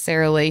to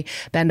necessarily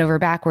bend over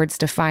backwards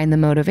to find the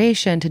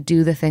motivation to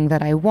do the thing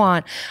that I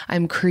want.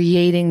 I'm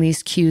creating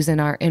these cues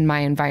in my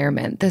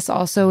environment. This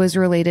also is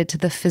related to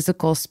the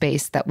physical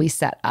space that we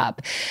set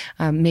up.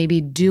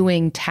 Maybe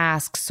doing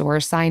tasks or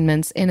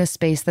assignments in a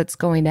space that's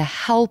going to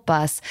help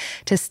us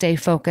to stay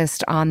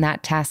focused on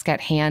that task at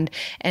hand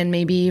and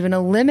maybe even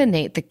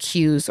eliminate the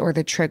cues or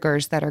the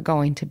triggers that are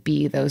going to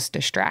be those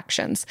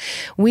distractions.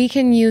 We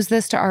can use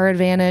this to our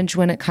advantage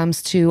when it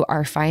comes to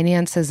our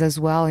finances as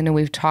well. I know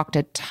we've talked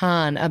a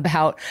ton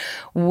about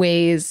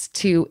ways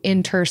to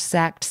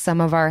intersect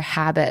some of our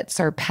habits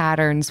or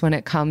patterns when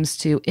it comes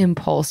to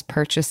impulse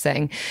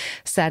purchasing,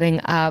 setting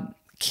up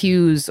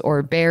cues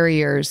or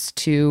barriers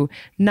to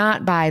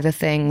not buy the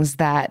things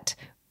that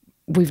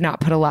we've not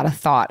put a lot of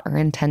thought or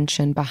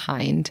intention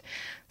behind.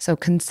 So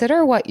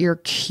consider what your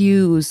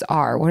cues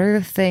are. What are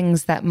the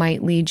things that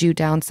might lead you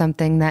down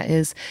something that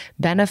is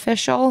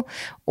beneficial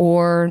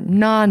or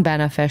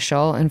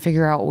non-beneficial, and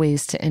figure out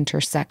ways to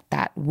intersect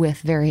that with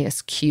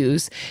various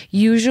cues.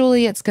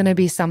 Usually it's going to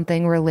be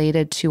something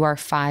related to our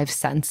five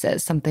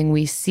senses, something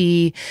we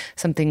see,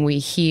 something we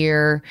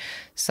hear,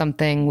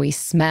 something we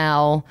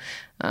smell.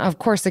 Of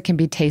course, it can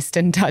be taste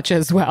and touch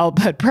as well,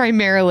 but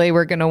primarily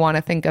we're going to want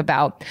to think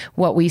about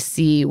what we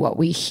see, what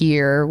we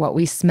hear, what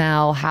we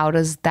smell. How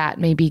does that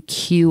maybe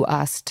cue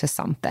us to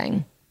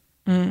something?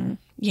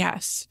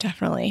 Yes,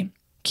 definitely.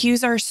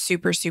 Cues are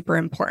super, super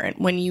important.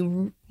 When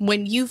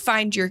you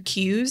find your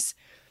cues,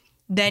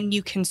 then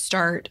you can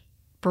start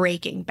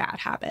breaking bad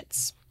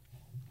habits.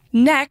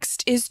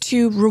 Next is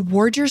to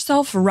reward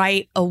yourself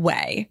right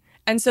away.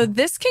 And so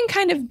this can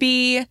kind of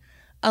be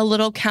a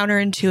little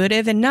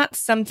counterintuitive and not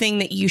something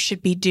that you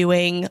should be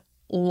doing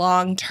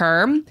long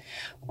term,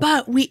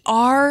 but we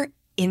are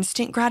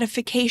instant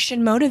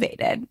gratification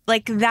motivated.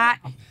 Like that,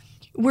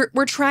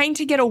 we're trying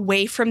to get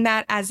away from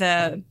that as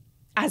a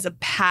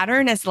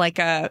pattern, as like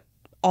a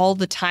all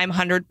the time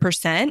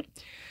 100%.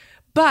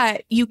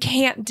 But you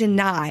can't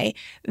deny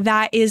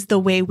that is the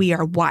way we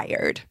are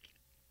wired.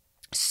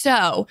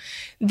 So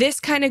this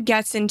kind of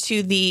gets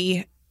into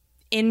the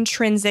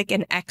intrinsic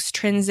and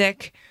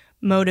extrinsic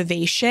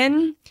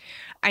motivation.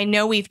 I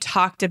know we've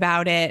talked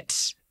about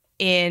it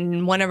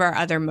in one of our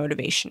other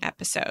motivation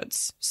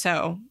episodes.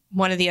 So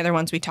one of the other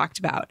ones we talked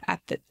about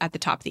at the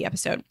top of the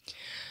episode.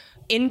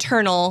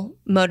 Internal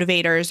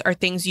motivators are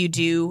things you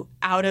do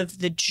out of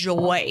the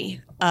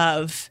joy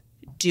of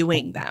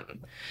doing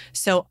them.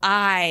 So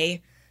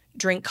I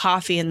drink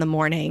coffee in the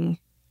morning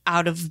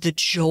out of the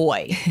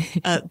joy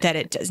that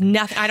it does.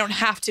 Nothing. I don't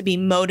have to be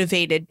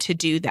motivated to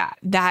do that.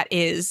 That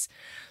is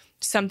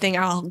something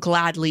I'll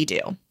gladly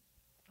do.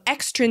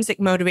 Extrinsic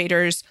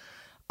motivators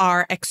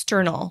are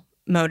external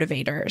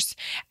motivators.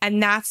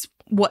 And that's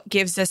what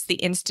gives us the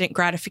instant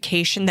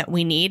gratification that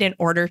we need in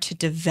order to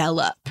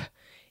develop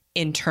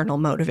internal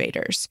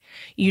motivators.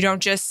 You don't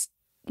just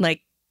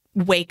like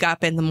wake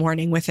up in the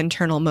morning with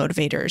internal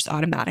motivators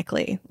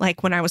automatically.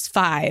 Like when I was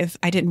 5,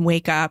 I didn't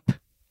wake up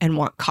and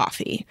want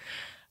coffee.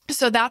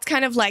 So that's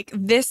kind of like,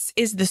 this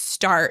is the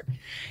start.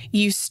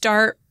 You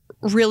start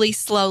really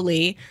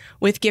slowly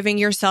with giving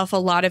yourself a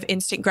lot of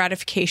instant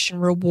gratification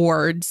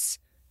rewards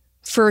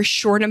for a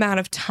short amount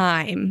of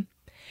time.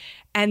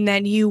 And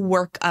then you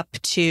work up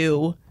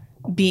to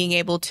being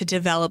able to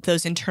develop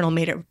those internal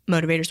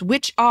motivators,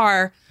 which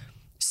are,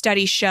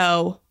 studies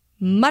show,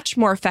 much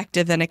more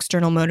effective than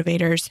external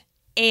motivators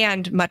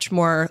and much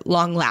more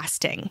long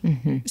lasting.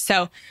 Mm-hmm.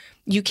 So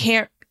you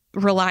can't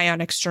rely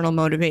on external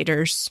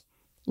motivators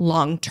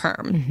long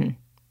term. Mm-hmm.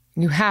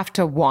 You have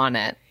to want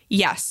it.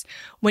 Yes.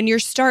 When you're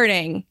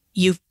starting,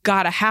 you've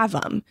got to have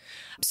them.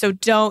 So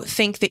don't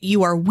think that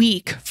you are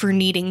weak for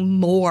needing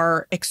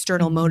more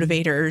external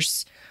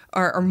motivators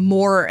or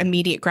more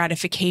immediate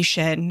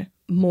gratification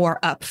more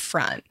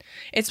upfront.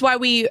 It's why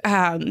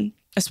the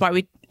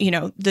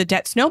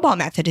debt snowball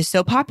method is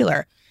so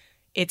popular.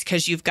 It's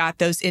because you've got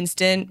those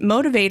instant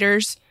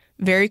motivators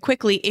very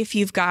quickly if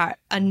you've got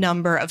a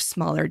number of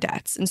smaller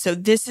debts. And so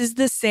this is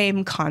the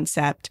same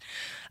concept.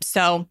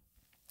 So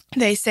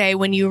they say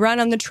when you run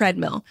on the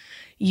treadmill,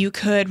 you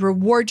could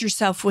reward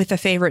yourself with a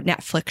favorite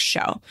Netflix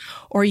show,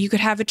 or you could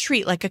have a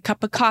treat like a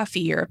cup of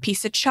coffee or a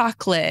piece of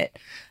chocolate.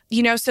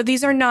 So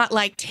these are not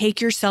like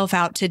take yourself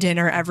out to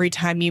dinner every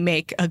time you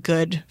make a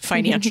good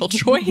financial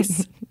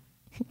choice.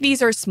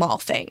 These are small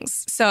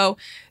things. So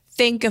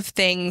think of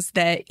things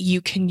that you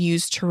can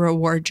use to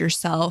reward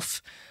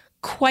yourself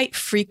quite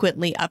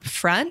frequently up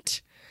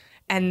front,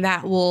 and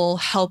that will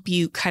help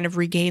you kind of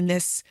regain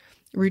this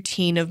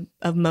routine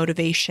of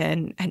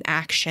motivation and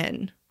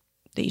action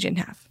that you didn't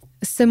have.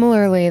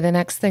 Similarly, the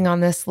next thing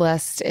on this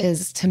list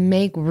is to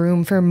make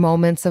room for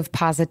moments of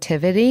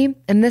positivity.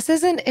 And this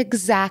isn't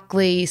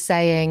exactly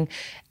saying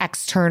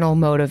external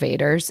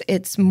motivators.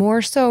 It's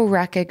more so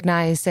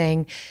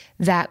recognizing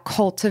that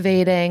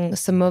cultivating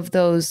some of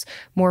those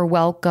more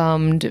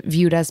welcomed,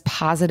 viewed as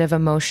positive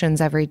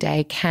emotions every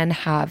day can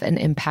have an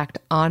impact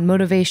on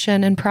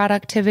motivation and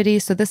productivity.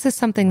 So this is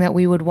something that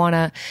we would want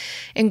to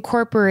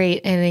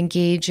incorporate and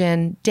engage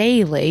in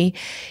daily,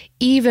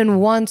 even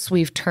once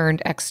we've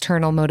turned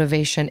external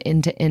motivation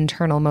into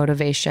internal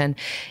motivation.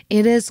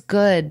 It is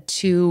good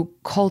to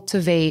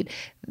cultivate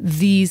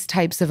these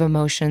types of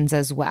emotions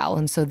as well.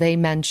 And so they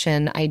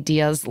mention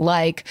ideas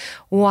like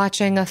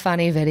watching a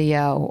funny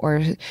video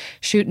or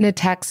shooting a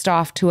text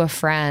off to a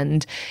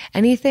friend,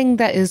 anything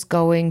that is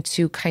going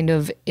to kind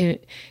of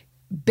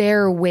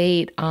bear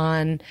weight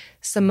on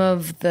some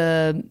of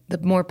the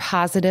more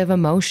positive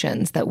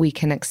emotions that we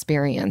can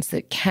experience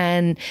that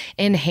can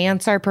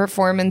enhance our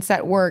performance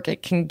at work.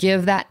 It can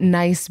give that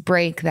nice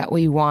break that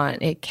we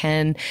want. It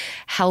can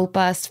help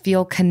us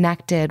feel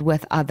connected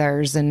with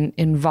others and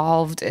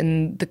involved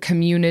in the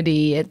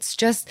community. It's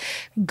just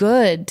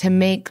good to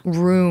make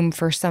room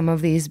for some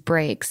of these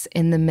breaks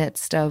in the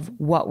midst of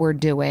what we're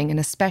doing. And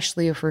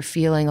especially if we're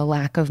feeling a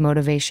lack of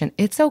motivation,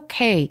 it's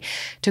okay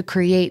to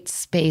create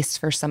space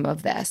for some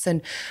of this.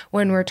 And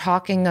when we're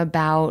talking about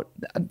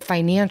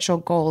financial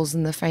goals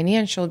and the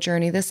financial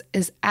journey, this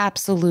is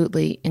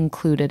absolutely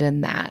included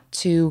in that.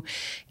 To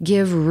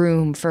give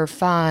room for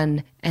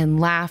fun and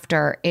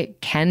laughter. It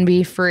can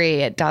be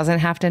free. It doesn't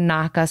have to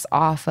knock us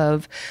off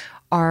of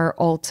our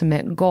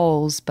ultimate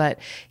goals, but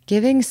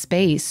giving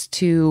space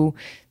to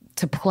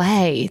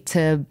play,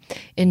 to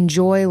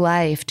enjoy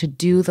life, to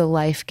do the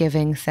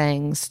life-giving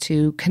things,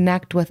 to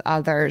connect with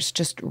others,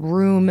 just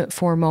room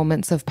for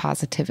moments of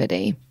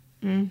positivity.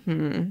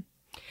 Mm-hmm.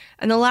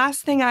 And the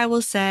last thing I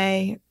will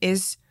say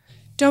is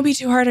don't be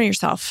too hard on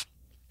yourself.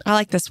 I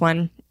like this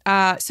one.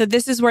 So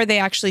this is where they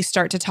actually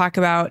start to talk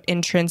about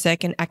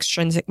intrinsic and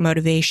extrinsic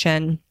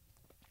motivation.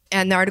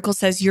 And the article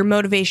says your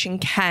motivation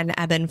can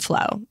ebb and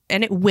flow,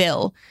 and it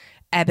will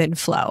ebb and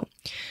flow.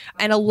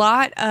 And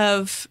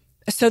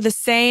so the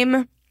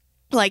same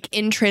like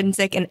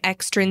intrinsic and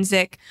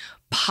extrinsic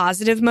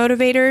positive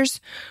motivators,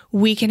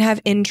 we can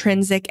have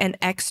intrinsic and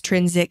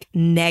extrinsic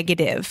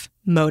negative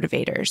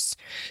motivators.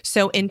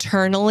 So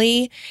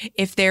internally,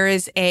 if there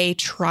is a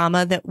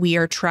trauma that we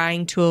are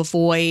trying to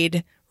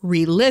avoid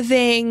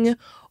reliving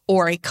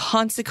or a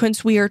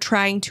consequence we are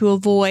trying to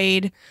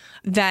avoid,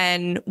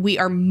 then we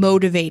are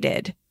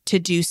motivated to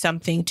do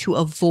something to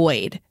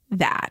avoid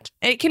that.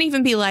 It can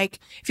even be like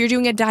if you're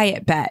doing a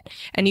diet bet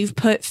and you've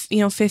put,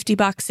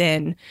 $50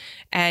 in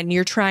and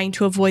you're trying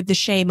to avoid the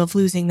shame of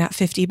losing that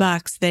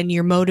 $50, then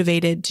you're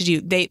motivated to do,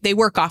 they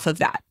work off of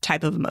that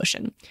type of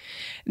emotion.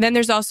 And then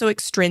there's also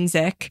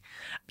extrinsic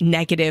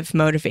negative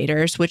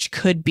motivators, which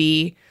could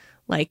be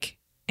like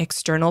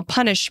external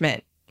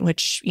punishment,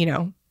 which,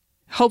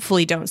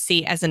 hopefully don't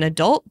see as an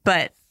adult,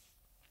 but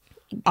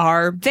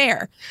are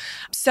there.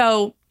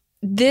 So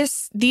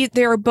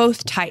there are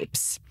both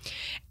types.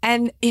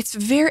 And it's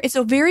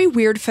a very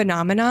weird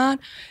phenomenon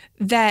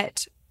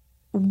that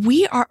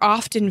we are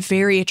often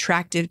very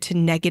attractive to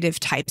negative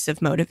types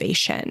of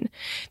motivation.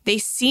 They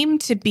seem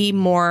to be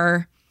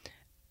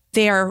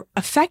they are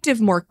effective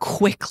more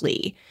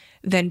quickly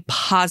than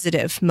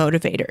positive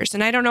motivators.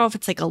 And I don't know if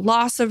it's like a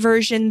loss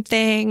aversion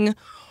thing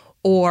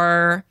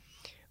or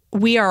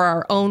we are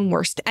our own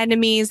worst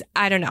enemies.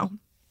 I don't know.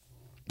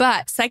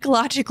 But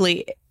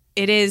psychologically,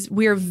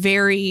 we're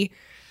very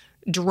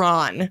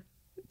drawn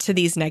to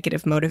these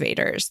negative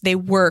motivators. They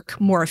work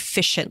more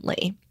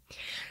efficiently.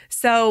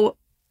 So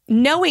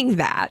knowing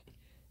that,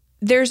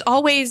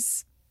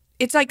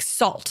 it's like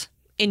salt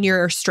in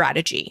your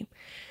strategy.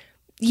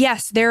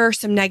 Yes, there are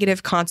some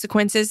negative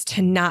consequences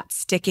to not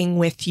sticking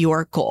with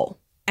your goal.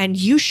 And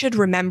you should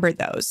remember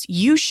those.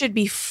 You should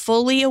be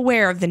fully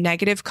aware of the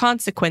negative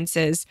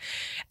consequences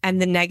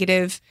and the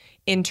negative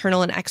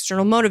internal and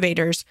external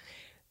motivators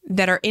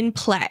that are in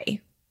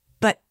play.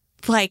 But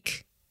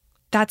like,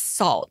 that's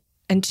salt.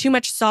 And too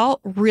much salt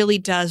really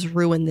does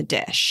ruin the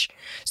dish.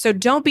 So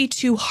don't be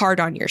too hard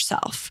on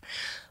yourself.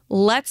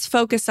 Let's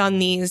focus on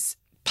these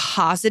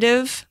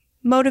positive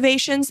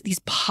motivations, these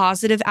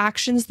positive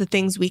actions, the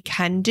things we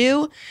can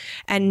do,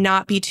 and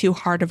not be too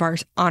hard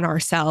on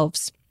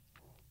ourselves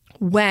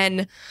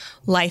when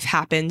life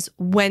happens,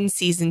 when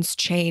seasons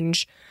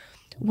change,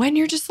 when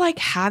you're just like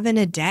having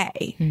a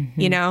day,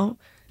 you know?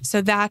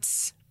 So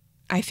that's,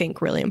 I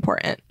think, really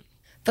important.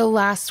 The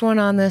last one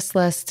on this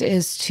list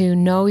is to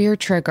know your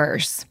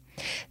triggers.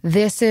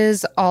 This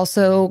is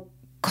also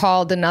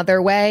called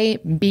another way,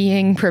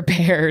 being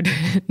prepared,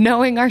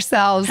 knowing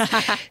ourselves,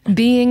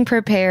 being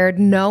prepared,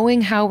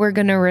 knowing how we're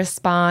going to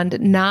respond,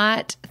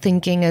 not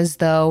thinking as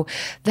though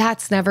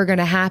that's never going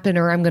to happen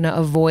or I'm going to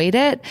avoid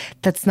it.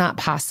 That's not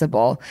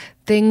possible.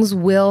 Things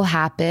will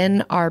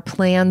happen. Our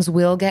plans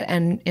will get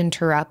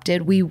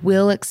interrupted. We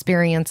will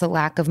experience a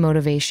lack of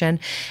motivation.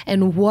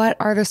 And what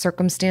are the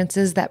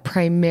circumstances that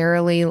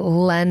primarily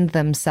lend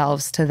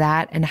themselves to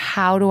that? And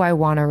how do I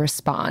want to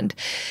respond?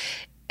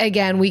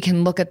 Again, we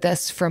can look at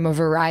this from a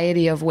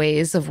variety of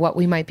ways of what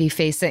we might be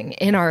facing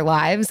in our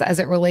lives as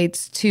it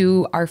relates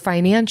to our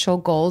financial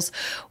goals.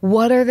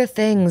 What are the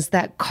things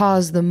that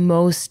cause the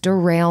most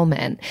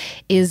derailment?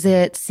 Is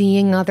it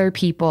seeing other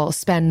people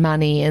spend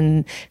money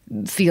and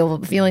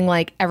feeling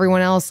like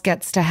everyone else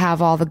gets to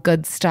have all the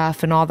good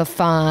stuff and all the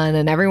fun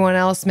and everyone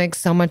else makes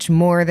so much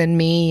more than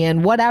me,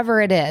 and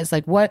whatever it is,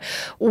 like what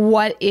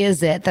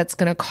is it that's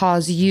going to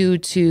cause you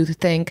to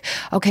think,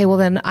 okay, well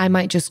then I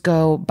might just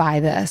go buy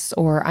this,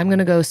 or I'm going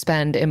to go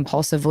spend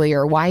impulsively,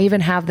 or why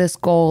even have this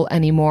goal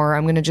anymore?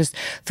 I'm going to just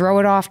throw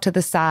it off to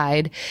the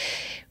side.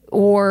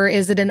 Or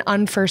is it an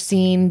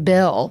unforeseen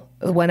bill?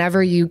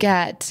 Whenever you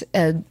get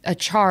a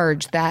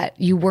charge that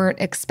you weren't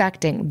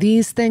expecting,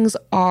 these things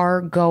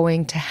are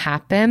going to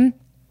happen.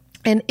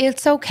 And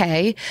it's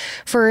okay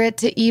for it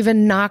to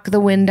even knock the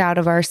wind out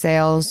of our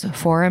sails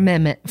for a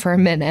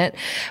minute,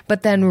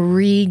 but then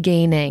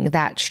regaining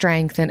that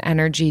strength and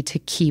energy to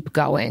keep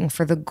going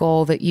for the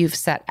goal that you've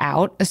set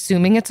out,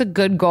 assuming it's a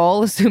good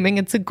goal, assuming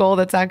it's a goal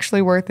that's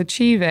actually worth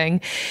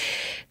achieving.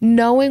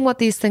 Knowing what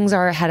these things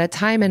are ahead of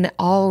time and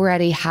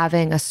already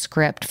having a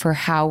script for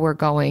how we're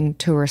going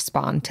to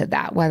respond to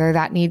that, whether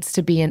that needs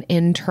to be an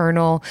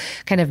internal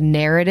kind of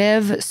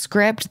narrative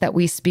script that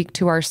we speak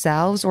to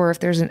ourselves, or if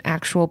there's an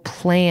actual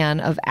plan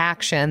of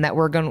action that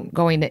we're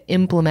going to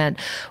implement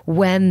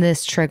when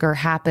this trigger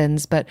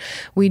happens. But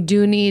we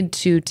do need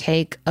to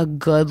take a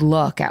good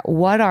look at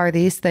what are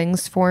these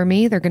things for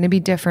me. They're going to be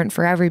different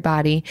for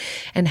everybody.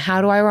 And how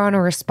do I want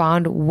to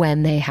respond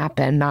when they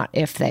happen, not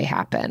if they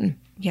happen?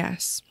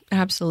 Yes,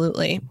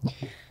 absolutely.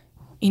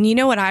 And you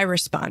know what I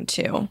respond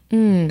to?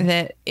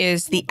 That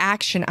is the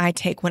action I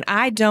take when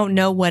I don't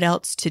know what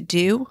else to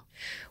do.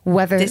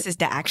 Whether this is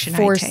the action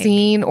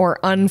foreseen or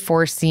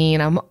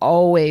unforeseen, I'm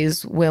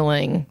always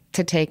willing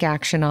to take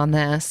action on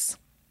this.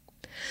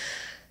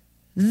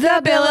 The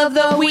Bill of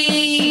the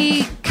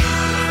Week.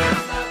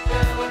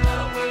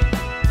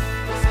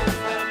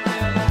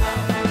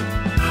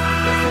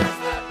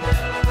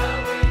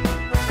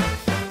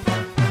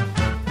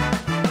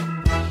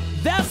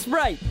 That's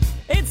right.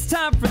 It's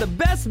time for the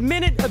best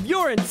minute of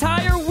your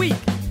entire week.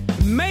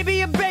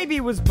 Maybe a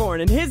baby was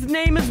born and his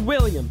name is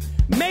William.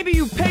 Maybe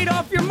you paid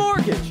off your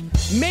mortgage.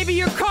 Maybe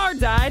your car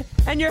died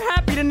and you're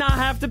happy to not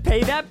have to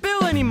pay that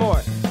bill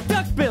anymore.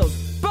 Duck bills,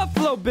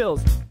 Buffalo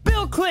Bills,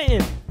 Bill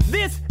Clinton.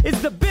 This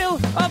is the Bill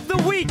of the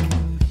Week.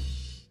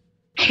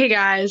 Hey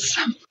guys,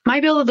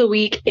 my Bill of the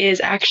Week is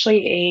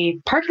actually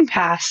a parking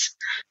pass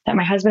that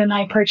my husband and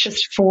I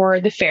purchased for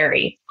the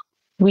ferry.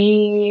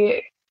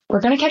 We were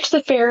going to catch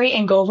the ferry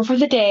and go over for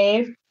the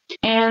day,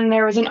 and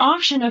there was an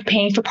option of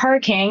paying for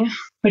parking,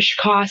 which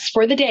costs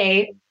for the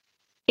day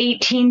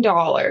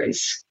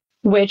 $18,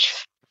 which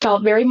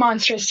felt very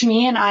monstrous to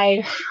me. And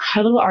I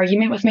had a little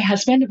argument with my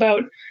husband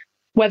about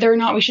whether or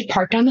not we should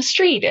park down the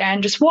street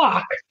and just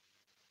walk.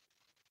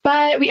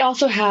 But we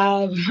also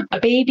have a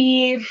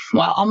baby,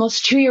 well,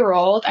 almost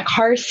 2-year-old, a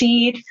car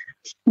seat,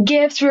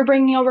 gifts we were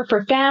bringing over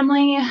for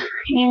family,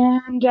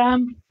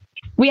 and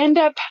we end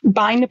up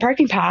buying the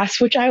parking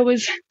pass, which I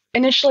was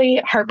initially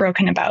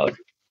heartbroken about.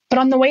 But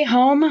on the way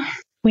home,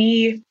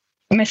 we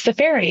missed the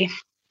ferry.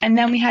 And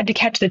then we had to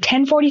catch the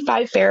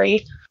 10:45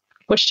 ferry,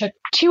 which took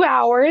 2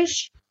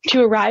 hours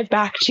to arrive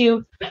back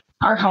to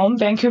our home,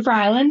 Vancouver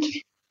Island.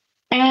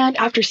 And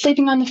after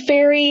sleeping on the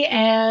ferry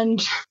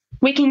and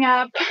waking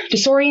up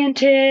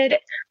disoriented,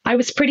 I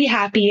was pretty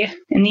happy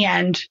in the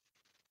end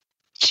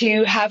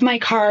to have my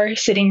car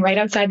sitting right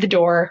outside the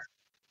door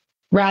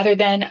rather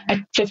than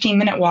a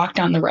 15-minute walk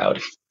down the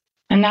road.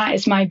 And that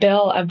is my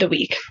Bill of the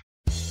Week.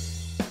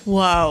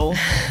 Whoa.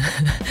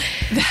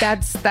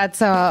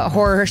 That's a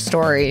horror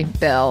story,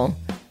 Bill.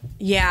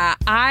 Yeah,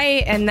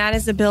 and that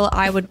is a bill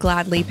I would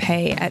gladly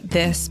pay at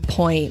this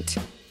point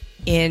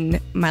in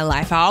my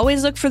life. I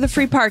always look for the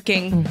free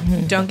parking.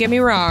 Don't get me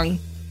wrong.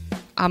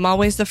 I'm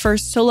always the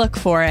first to look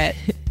for it.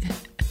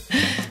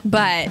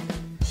 But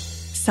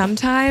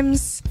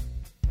sometimes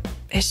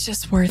it's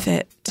just worth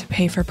it to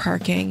pay for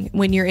parking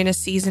when you're in a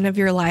season of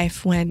your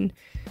life when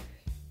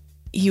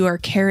you are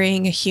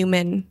carrying a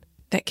human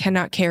that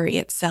cannot carry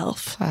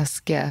itself. Plus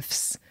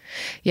gifts.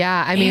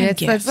 Yeah, I mean,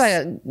 that's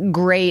a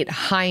great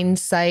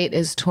hindsight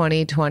is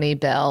 2020,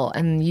 Bill.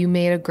 And you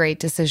made a great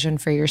decision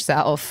for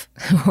yourself,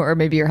 or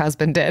maybe your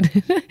husband did,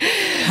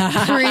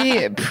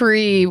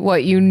 pre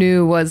what you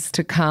knew was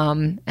to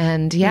come.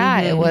 And yeah,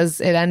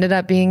 it ended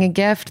up being a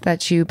gift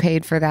that you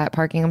paid for that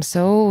parking. I'm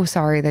so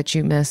sorry that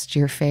you missed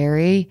your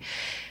ferry.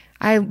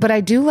 But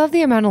I do love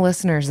the amount of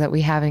listeners that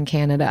we have in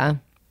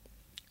Canada.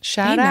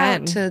 Shout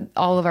out to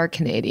all of our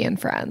Canadian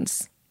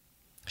friends.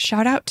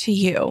 Shout out to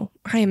you.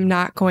 I am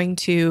not going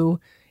to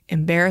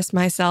embarrass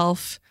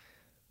myself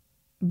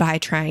by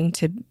trying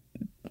to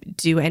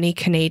do any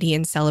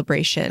Canadian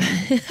celebration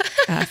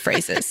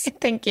phrases.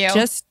 Thank you.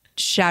 Just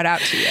shout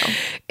out to you.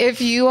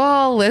 If you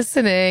all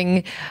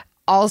listening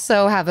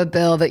also have a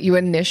bill that you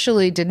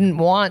initially didn't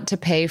want to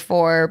pay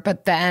for,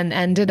 but then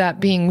ended up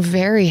being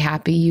very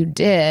happy you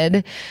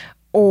did,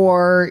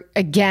 or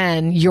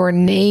again, your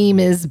name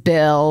is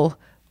Bill,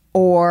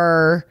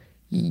 or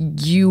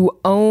you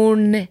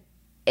own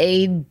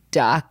a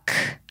duck,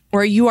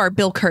 or you are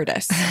Bill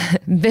Curtis,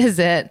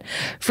 visit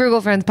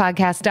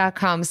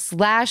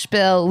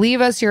frugalfriendspodcast.com/bill. Leave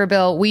us your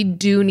bill. We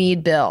do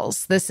need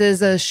bills. This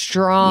is a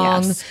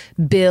strong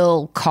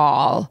bill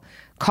call,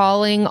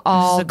 calling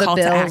all the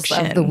bills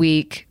of the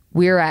week.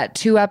 We're at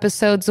 2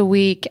 episodes a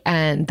week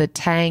and the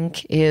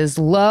tank is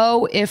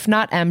low, if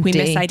not empty. We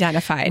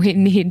misidentified. We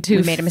need to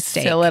we made a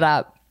mistake. Fill it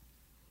up.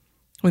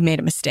 We made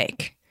a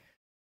mistake.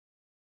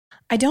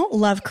 I don't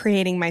love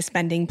creating my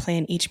spending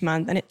plan each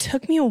month, and it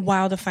took me a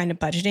while to find a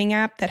budgeting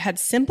app that had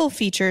simple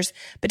features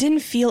but didn't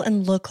feel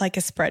and look like a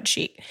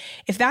spreadsheet.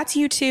 If that's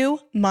you too,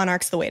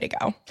 Monarch's the way to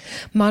go.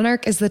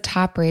 Monarch is the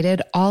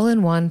top-rated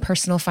all-in-one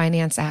personal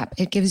finance app.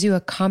 It gives you a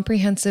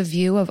comprehensive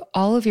view of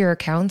all of your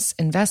accounts,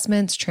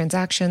 investments,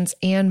 transactions,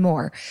 and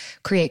more.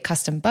 Create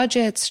custom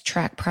budgets,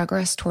 track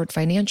progress toward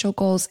financial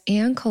goals,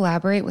 and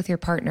collaborate with your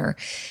partner.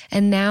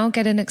 And now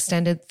get an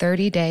extended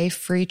 30-day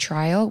free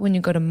trial when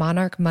you go to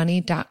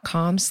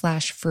monarchmoney.com/frugal.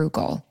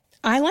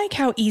 I like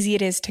how easy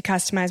it is to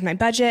customize my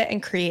budget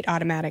and create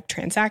automatic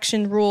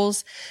transaction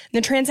rules. The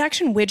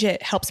transaction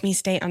widget helps me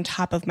stay on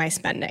top of my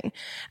spending.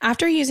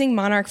 After using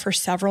Monarch for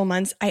several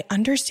months, I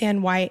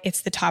understand why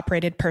it's the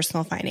top-rated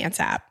personal finance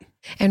app.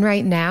 And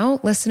right now,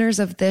 listeners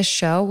of this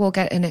show will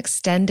get an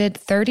extended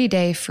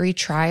 30-day free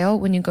trial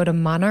when you go to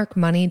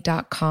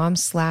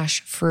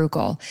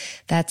monarchmoney.com/frugal.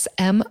 That's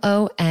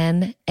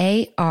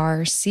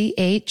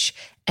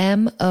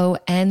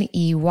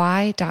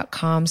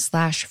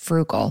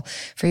monarchmoney.com/frugal.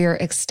 For your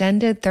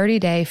extended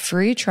 30-day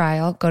free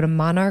trial, go to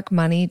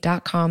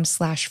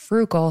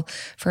monarchmoney.com/frugal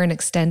for an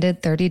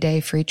extended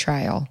 30-day free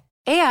trial.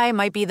 AI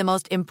might be the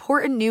most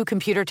important new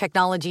computer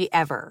technology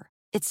ever.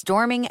 It's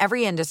storming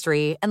every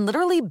industry, and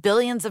literally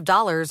billions of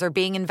dollars are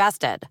being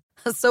invested.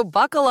 So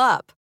buckle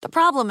up. The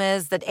problem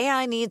is that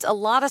AI needs a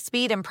lot of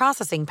speed and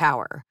processing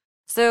power.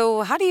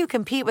 So how do you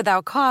compete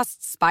without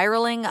costs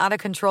spiraling out of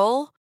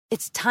control?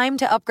 It's time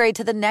to upgrade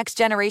to the next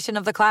generation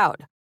of the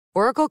cloud,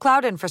 Oracle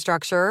Cloud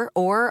Infrastructure,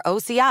 or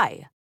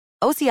OCI.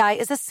 OCI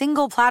is a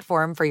single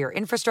platform for your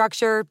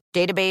infrastructure,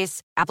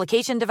 database,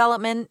 application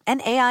development,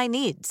 and AI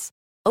needs.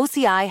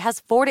 OCI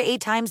has 4 to 8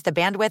 times the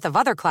bandwidth of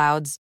other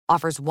clouds,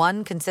 offers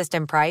one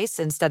consistent price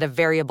instead of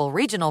variable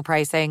regional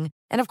pricing,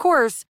 and of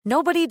course,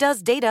 nobody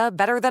does data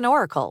better than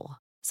Oracle.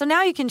 So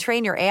now you can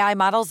train your AI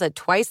models at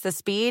twice the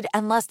speed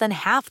and less than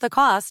half the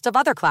cost of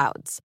other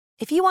clouds.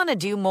 If you want to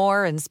do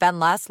more and spend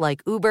less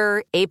like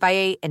Uber,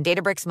 8x8, and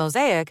Databricks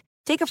Mosaic,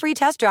 take a free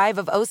test drive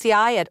of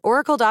OCI at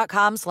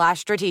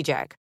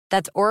oracle.com/strategic.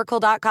 That's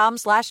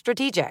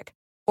oracle.com/strategic.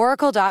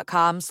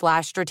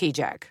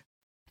 Oracle.com/strategic.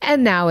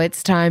 And now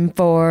it's time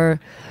for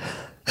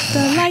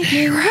the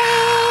lightning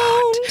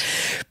round.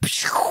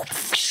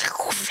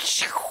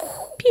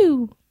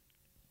 Pew.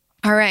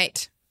 All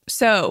right.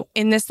 So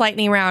in this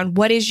lightning round,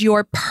 what is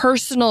your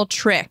personal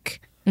trick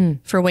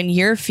for when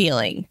you're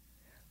feeling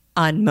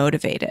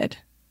unmotivated?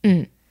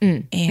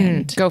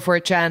 And go for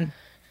it, Jen.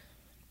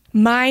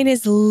 Mine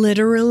is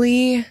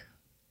literally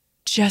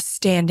just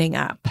standing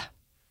up.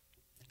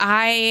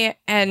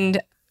 And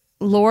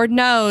Lord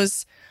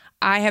knows,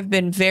 I have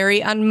been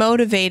very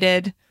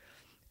unmotivated.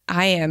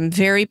 I am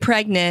very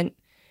pregnant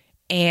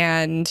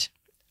and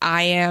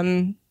I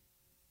am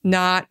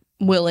not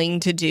willing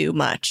to do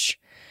much.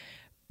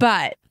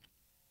 But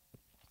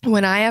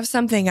when I have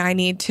something I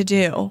need to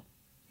do,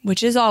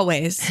 which is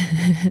always,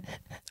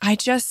 I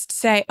just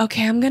say,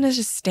 okay, I'm going to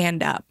just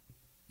stand up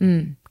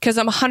because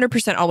I'm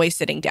 100% always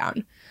sitting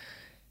down.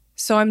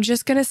 So I'm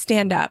just going to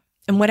stand up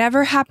and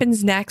whatever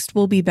happens next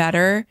will be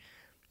better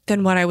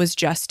than what I was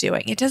just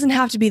doing. It doesn't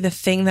have to be the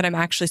thing that I'm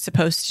actually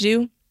supposed to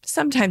do.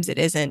 Sometimes it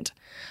isn't.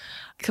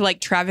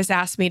 Like Travis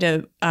asked me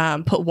to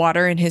put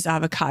water in his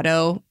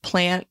avocado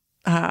plant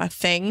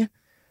thing.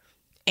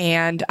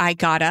 And I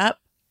got up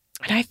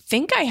and I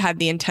think I had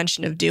the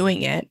intention of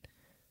doing it.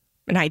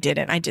 And I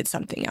didn't. I did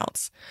something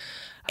else.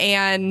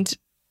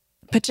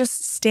 But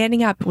just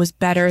standing up was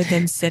better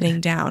than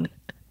sitting down.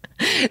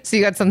 So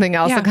you got something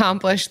else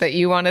accomplished that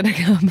you wanted to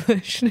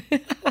accomplish?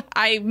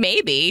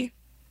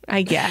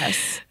 I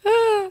guess.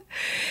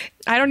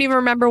 I don't even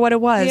remember what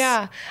it was.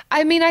 Yeah.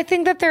 I mean, I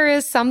think that there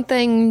is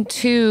something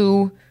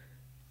to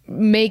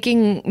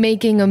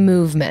making a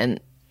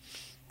movement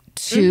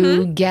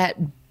to get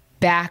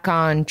back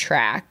on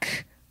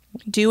track.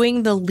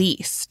 Doing the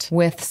least.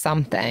 With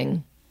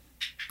something.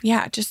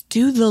 Yeah, just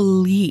do the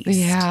least.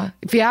 Yeah.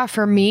 Yeah,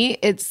 for me,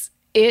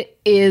 it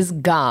is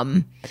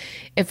gum.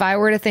 If I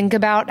were to think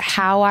about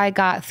how I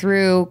got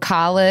through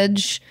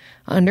college,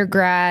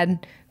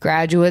 undergrad,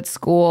 graduate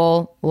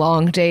school,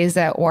 long days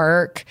at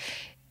work,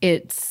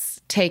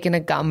 it's taken a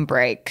gum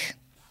break.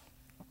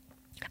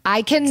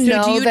 I can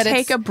know do you that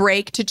take a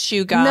break to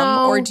chew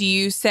gum, or do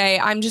you say,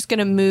 I'm just going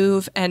to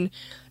move, and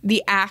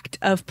the act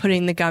of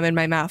putting the gum in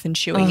my mouth and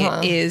chewing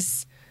it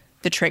is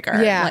the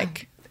trigger? Yeah.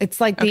 It's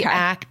like the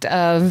act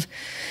of,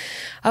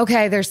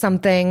 okay, there's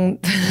something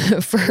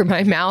for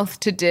my mouth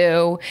to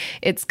do.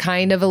 It's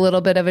kind of a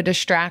little bit of a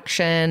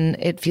distraction.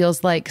 It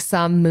feels like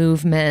some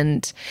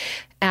movement.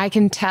 I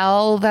can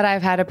tell that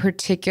I've had a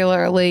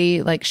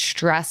particularly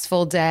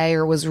stressful day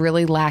or was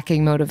really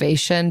lacking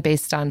motivation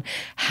based on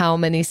how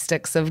many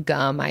sticks of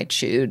gum I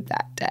chewed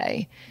that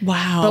day.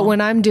 Wow. But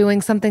when I'm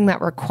doing something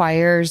that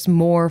requires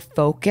more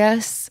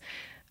focus,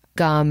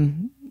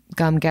 gum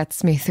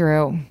gets me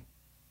through.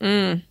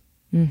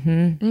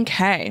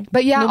 Okay.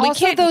 But yeah,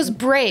 also those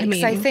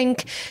breaks. I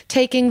think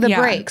taking the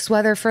breaks,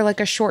 whether for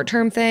a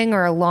short-term thing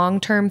or a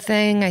long-term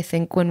thing, I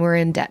think when we're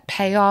in debt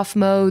payoff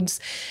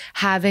modes,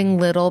 having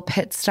little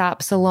pit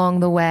stops along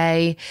the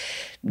way,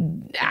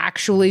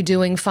 actually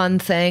doing fun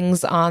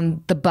things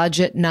on the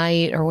budget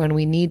night or when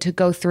we need to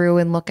go through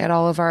and look at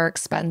all of our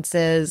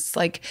expenses.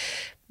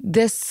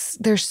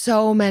 There's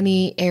so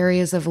many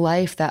areas of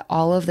life that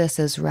all of this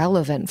is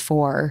relevant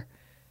for.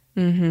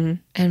 And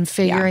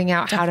figuring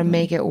out how to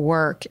make it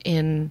work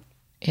in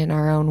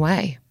our own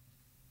way.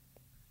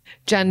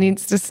 Jen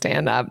needs to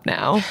stand up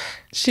now.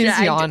 She's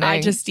yawning.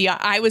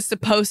 I was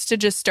supposed to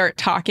just start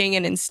talking,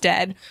 and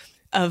instead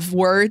of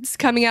words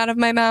coming out of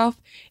my mouth,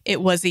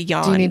 it was a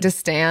yawn. Do you need to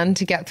stand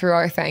to get through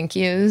our thank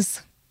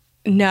yous?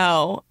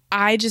 No,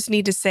 I just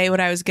need to say what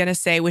I was going to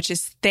say, which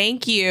is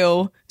thank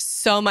you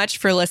so much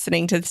for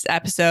listening to this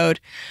episode.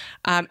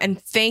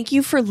 And thank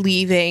you for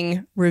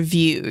leaving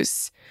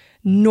reviews.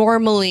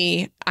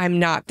 Normally, I'm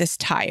not this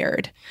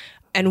tired.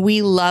 And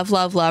we love,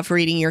 love, love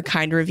reading your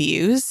kind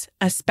reviews,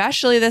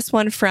 especially this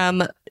one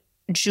from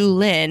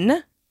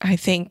Julin. I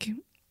think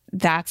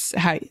that's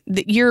how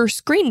your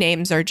screen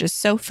names are just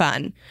so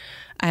fun.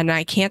 And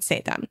I can't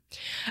say them.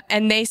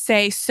 And they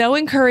say, so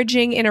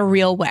encouraging in a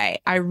real way.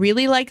 I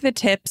really like the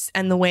tips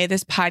and the way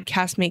this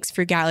podcast makes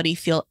frugality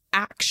feel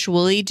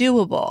actually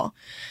doable.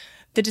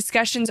 The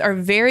discussions are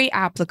very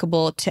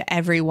applicable to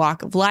every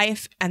walk of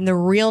life, and the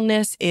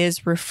realness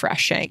is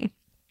refreshing.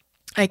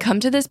 I come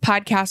to this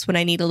podcast when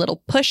I need a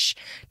little push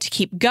to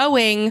keep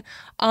going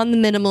on the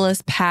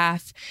minimalist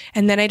path,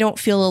 and then I don't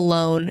feel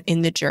alone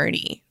in the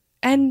journey.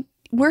 And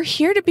we're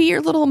here to be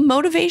your little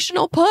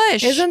motivational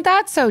push. Isn't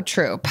that so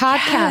true?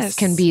 Podcasts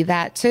can be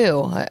that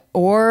too.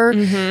 Or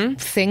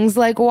things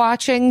like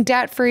watching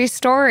debt-free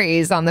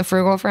stories on the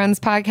Frugal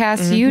Friends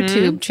Podcast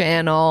YouTube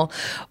channel,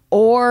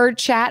 or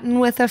chatting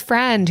with a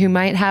friend who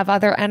might have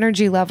other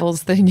energy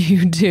levels than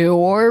you do,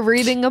 or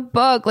reading a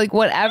book,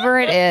 whatever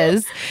it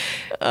is.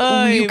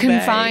 You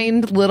can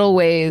find little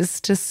ways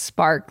to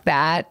spark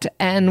that.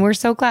 And we're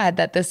so glad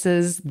that this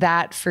is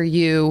that for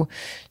you,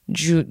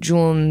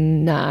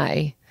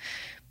 Julnai.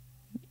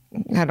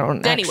 I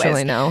don't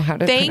actually know how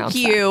to pronounce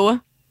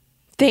that.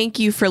 Thank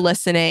you for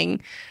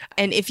listening.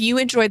 And if you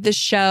enjoyed this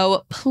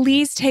show,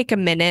 please take a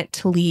minute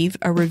to leave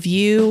a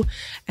review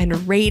and a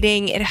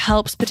rating. It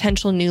helps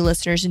potential new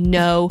listeners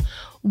know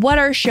what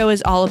our show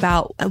is all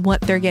about and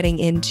what they're getting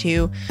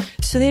into,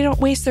 so they don't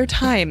waste their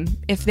time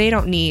if they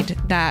don't need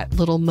that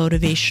little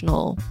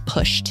motivational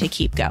push to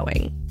keep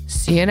going.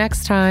 See you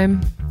next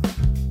time.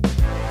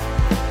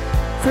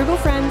 Frugal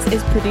Friends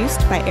is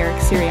produced by Eric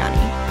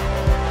Siriani.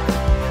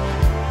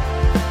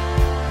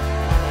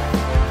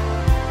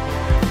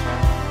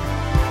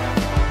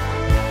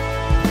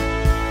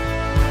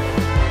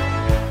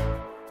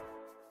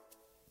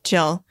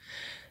 Jill,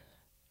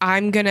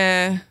 I'm going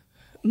to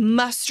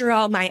muster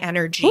all my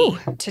energy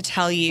to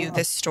tell you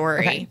this story.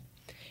 Okay.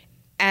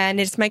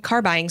 And it's my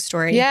car buying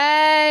story.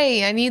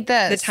 Yay, I need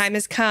this. The time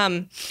has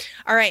come.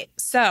 All right,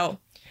 so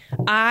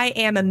I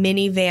am a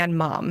minivan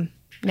mom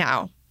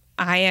now.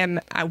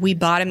 We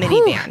bought a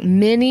minivan.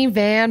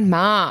 Minivan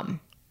mom.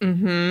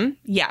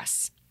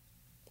 Yes.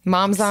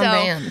 Moms on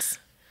vans.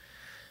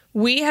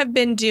 We have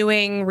been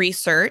doing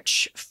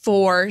research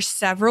for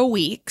several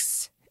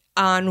weeks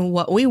on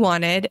what we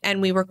wanted,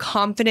 and we were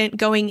confident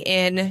going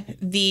in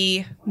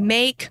the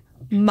make,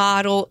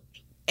 model,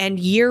 and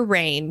year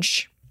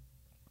range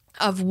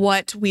of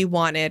what we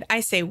wanted. I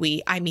say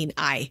we, I mean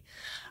I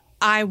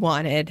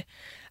wanted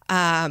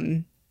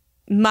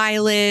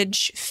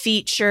mileage,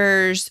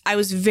 features. I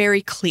was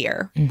very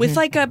clear with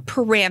a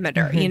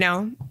parameter, you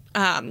know?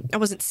 I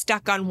wasn't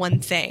stuck on one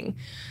thing.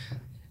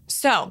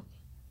 So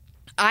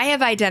I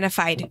have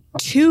identified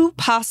 2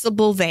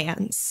 possible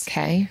vans.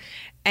 Okay.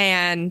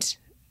 And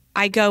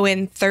I go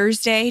in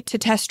Thursday to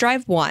test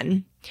drive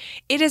one.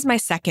 It is my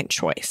second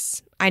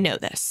choice. I know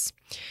this.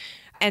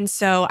 And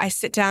so I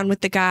sit down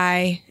with the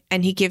guy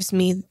and he gives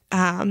me,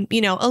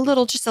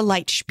 just a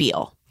light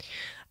spiel.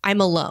 I'm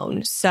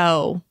alone,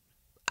 so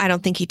I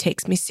don't think he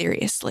takes me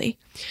seriously.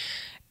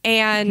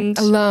 And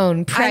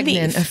alone,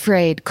 pregnant,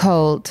 afraid,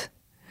 cold.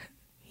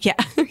 Yeah.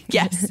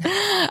 Yes.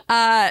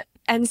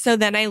 And so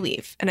then I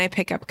leave and I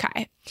pick up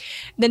Kai.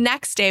 The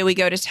next day we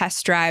go to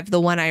test drive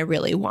the one I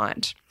really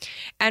want.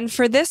 And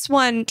for this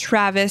one,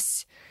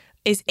 Travis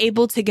is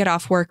able to get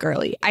off work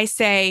early. I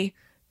say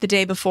the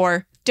day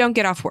before, don't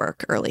get off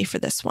work early for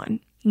this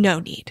one. No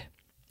need.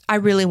 I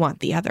really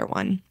want the other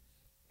one.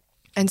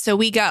 And so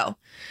we go.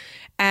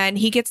 And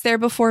he gets there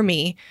before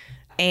me.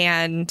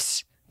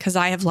 And because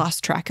I have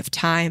lost track of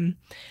time,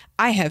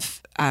 I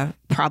have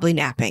probably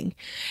napping.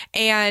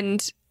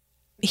 And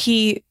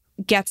he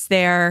gets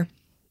there,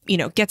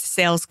 gets a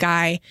sales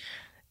guy.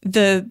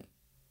 The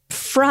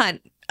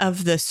front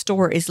of the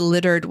store is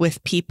littered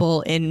with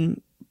people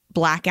in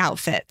black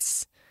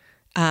outfits,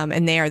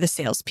 and they are the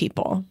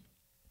salespeople.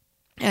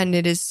 And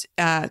it is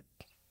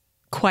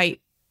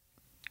quite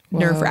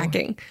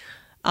nerve-wracking,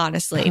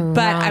 honestly.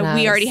 But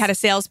we already had a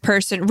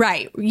salesperson.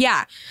 Right.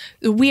 Yeah.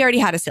 We already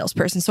had a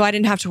salesperson, so I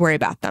didn't have to worry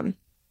about them.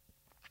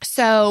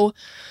 So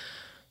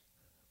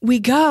we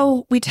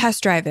go, we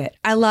test drive it.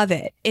 I love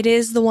it. It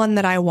is the one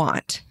that I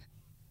want.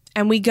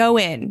 And we go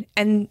in,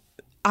 and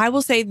I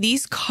will say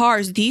these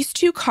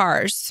 2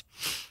 cars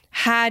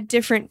had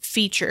different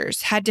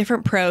features, had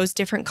different pros,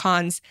 different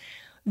cons.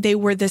 They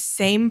were the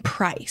same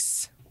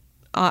price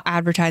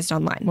advertised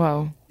online.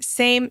 Whoa.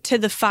 Same to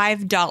the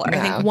 $5. Wow. I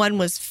think one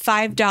was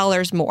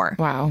 $5 more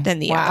than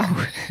the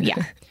other.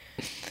 Yeah.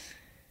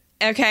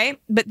 Okay.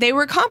 But they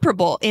were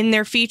comparable in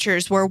their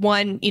features where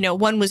one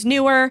was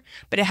newer,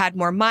 but it had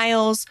more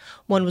miles.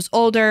 One was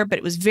older, but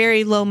it was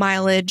very low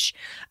mileage.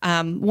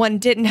 One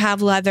didn't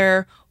have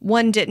leather.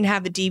 One didn't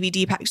have a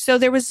DVD pack. So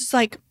there was just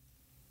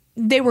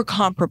they were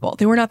comparable.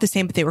 They were not the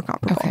same, but they were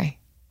comparable. Okay.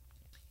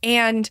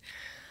 And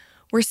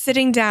we're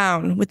sitting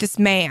down with this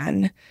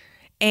man,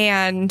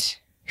 and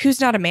who's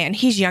not a man.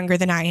 He's younger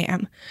than I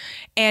am.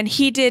 And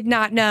he did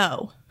not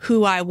know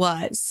who I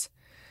was.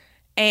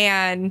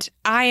 And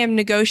I am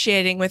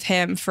negotiating with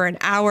him for an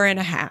hour and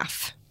a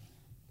half.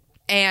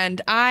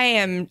 And I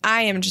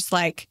am just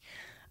like,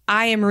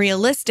 I am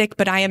realistic,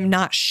 but I am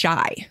not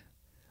shy.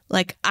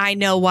 Like, I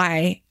know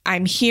why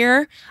I'm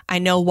here. I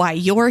know why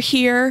you're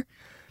here.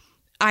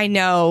 I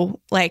know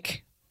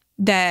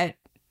that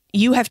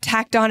you have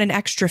tacked on an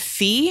extra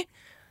fee,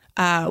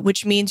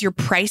 which means your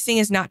pricing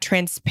is not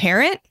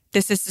transparent.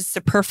 This is a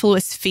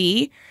superfluous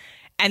fee.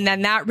 And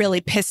then that really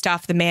pissed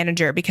off the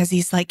manager because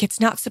he's like, it's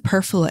not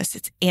superfluous,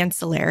 it's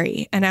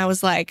ancillary. And I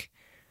was like,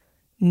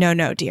 no,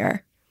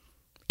 dear,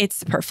 it's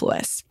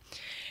superfluous.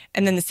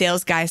 And then the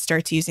sales guy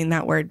starts using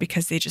that word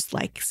because they just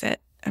likes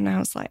it. And I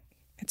was like,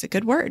 it's a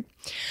good word.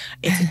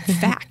 It's a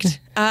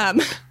fact.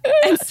 And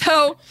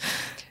so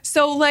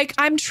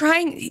I'm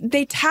trying,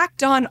 they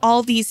tacked on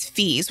all these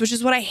fees, which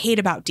is what I hate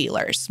about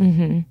dealers.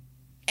 Mm-hmm.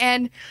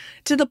 And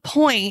to the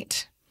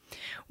point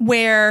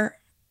where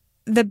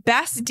the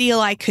best deal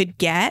I could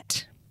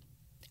get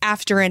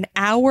after an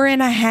hour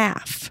and a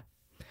half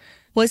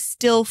was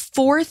still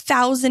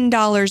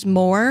 $4,000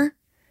 more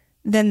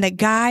than the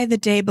guy the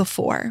day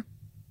before,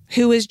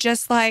 who was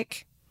just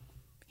like,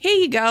 here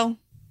you go.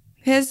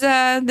 This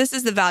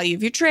is the value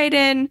of your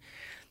trade-in.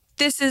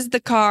 This is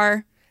the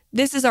car.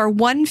 This is our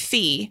one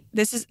fee.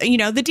 This is,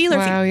 the dealer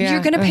fee. Yeah.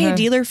 You're going to pay a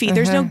dealer fee.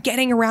 There's no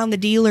getting around the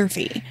dealer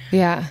fee.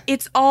 Yeah.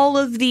 It's all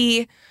of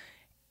the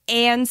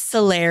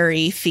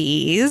ancillary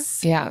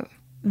fees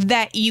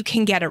that you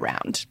can get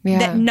around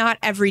that not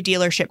every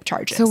dealership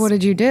charges. So what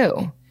did you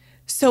do?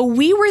 So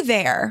we were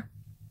there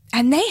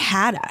and they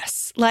had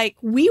us. Like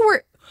we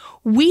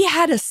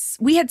had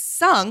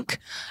sunk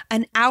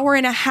an hour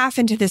and a half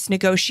into this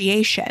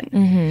negotiation.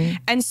 Mm-hmm.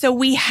 And so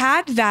we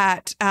had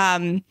that,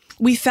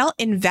 we felt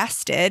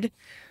invested.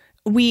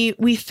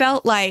 We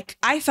felt like,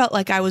 I felt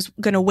like I was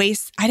going to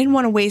I didn't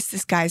want to waste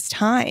this guy's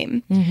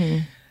time. Mm-hmm.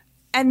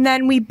 And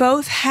then we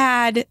both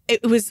had,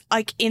 it was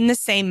like in the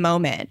same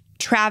moment,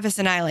 Travis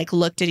and I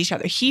looked at each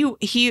other.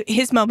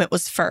 His moment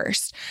was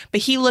first,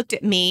 but he looked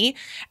at me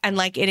and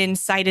it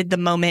incited the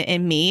moment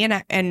in me.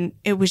 And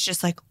it was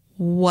just like,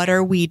 what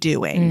are we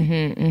doing?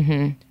 Mm-hmm,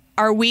 mm-hmm.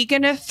 Are we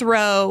going to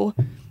throw,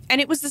 and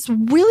it was this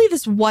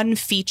one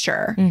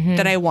feature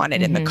that I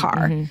wanted in the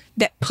car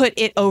that put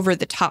it over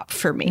the top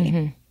for me.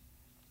 Mm-hmm.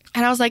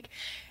 And I was like,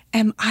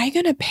 am I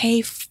going to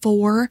pay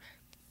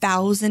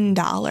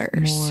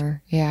 $4,000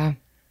 more? Yeah.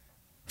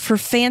 For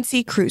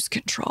fancy cruise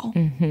control?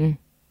 Mm-hmm.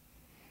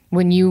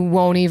 When you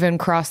won't even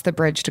cross the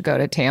bridge to go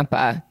to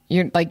Tampa.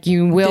 You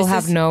will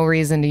have no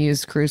reason to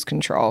use cruise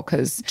control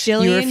because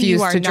you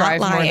refuse to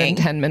drive more than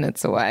 10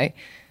 minutes away.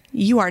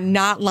 You are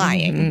not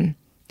lying. Mm-hmm.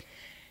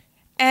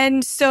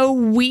 And so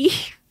we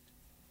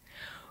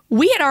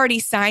had already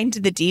signed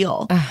the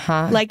deal.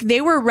 Uh-huh.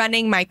 They were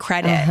running my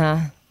credit.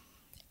 Uh-huh.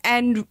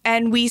 And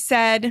we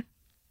said,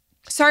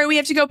 sorry, we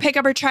have to go pick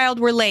up our child.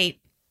 We're late.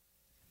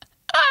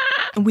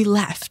 And we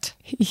left.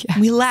 Yes.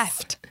 We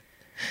left.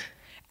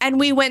 And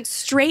we went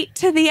straight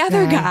to the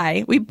other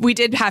guy. We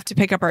did have to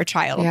pick up our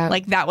child. Yeah.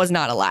 Like, that was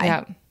not a lie.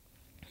 Yeah.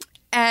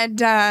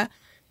 And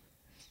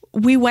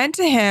we went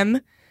to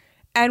him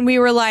and we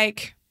were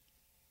like,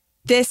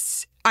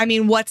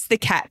 what's the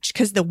catch?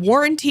 Because the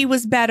warranty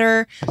was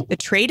better. The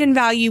trade-in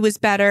value was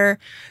better.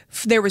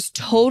 There was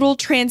total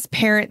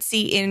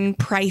transparency in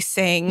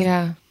pricing.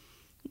 Yeah.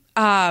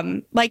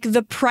 Like,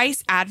 the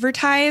price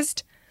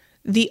advertised,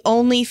 the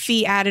only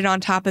fee added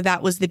on top of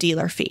that was the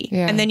dealer fee.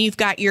 Yeah. And then you've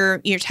got your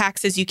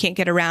taxes you can't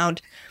get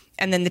around,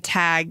 and then the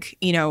tag,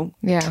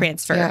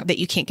 transfer that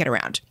you can't get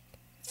around.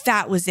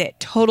 That was it.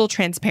 Total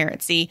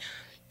transparency,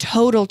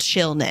 total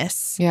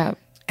chillness. Yeah.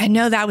 And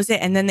no, that was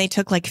it. And then they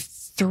took like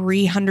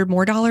 $300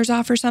 more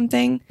off or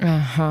something.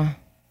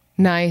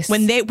 Nice.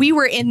 When we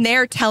were in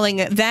there telling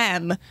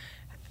them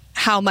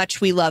how much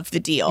we love the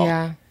deal.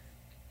 Yeah.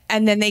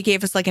 And then they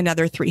gave us like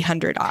another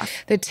 $300 off.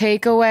 The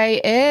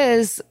takeaway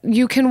is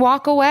you can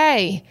walk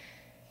away.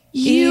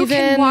 You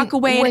can walk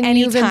away at when any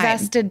you've time.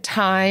 invested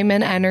time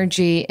and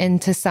energy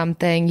into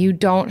something. You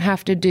don't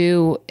have to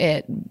do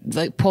it,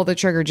 like pull the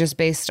trigger just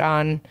based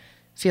on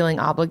feeling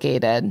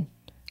obligated.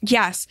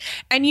 Yes.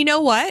 And you know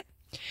what?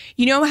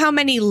 You know how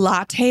many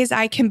lattes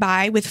I can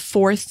buy with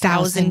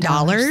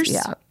 $4,000?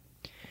 Yeah.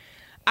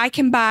 I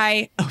can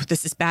buy,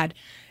 this is bad,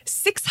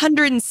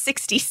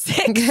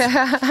 666.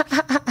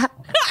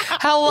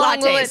 How long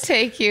will it lattes.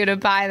 take you to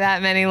buy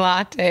that many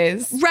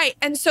lattes? Right.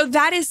 And so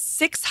that is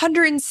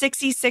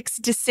 666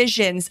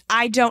 decisions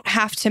I don't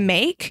have to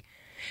make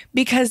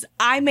because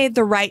I made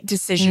the right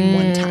decision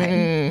one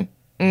time.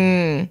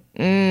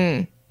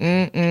 And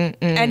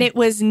it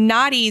was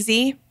not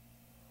easy,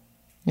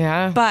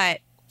 Yeah. but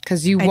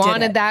Because you I did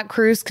wanted it. that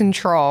cruise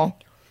control.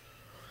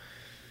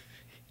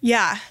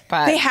 yeah,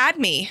 But- they had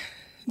me.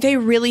 They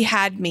really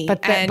had me.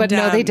 But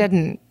no, they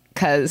didn't,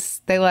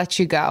 because they let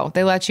you go.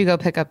 They let you go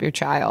pick up your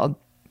child,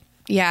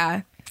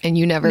 Yeah. and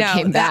you never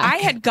came back. I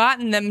had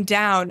gotten them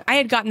down. I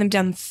had gotten them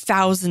down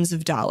thousands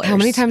of dollars. How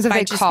many times have by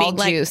they just called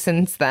being you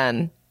since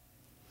then?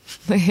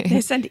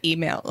 They sent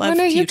email When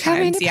a are few you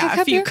coming times. to Yeah, pick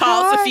a up few your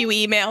calls, car? a few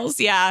emails.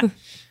 Yeah.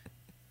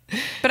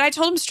 But I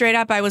told him straight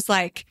up, I was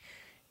like,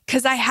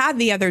 because I had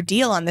the other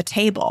deal on the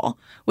table,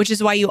 which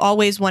is why you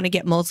always want to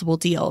get multiple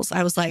deals.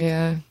 I was like,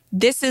 Yeah.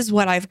 this is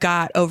what I've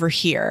got over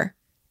here.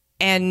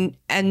 And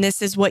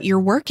this is what you're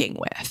working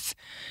with.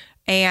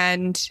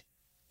 And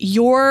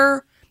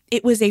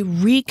it was a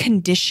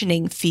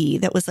reconditioning fee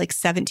that was like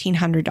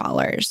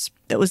 $1,700.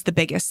 That was the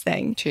biggest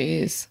thing.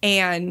 Jeez.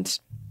 And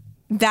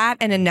that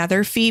and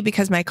another fee,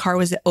 because my car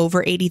was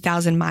over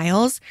 80,000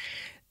 miles,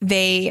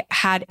 they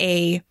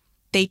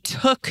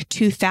took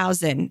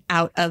 2,000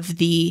 out of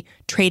the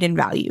trade-in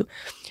value.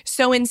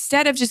 So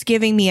instead of just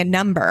giving me a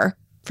number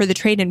for the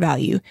trade-in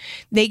value,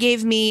 they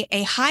gave me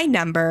a high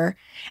number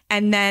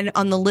and then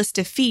on the list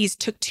of fees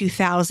took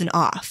 2,000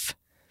 off.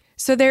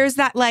 So there's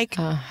that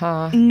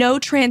no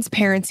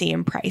transparency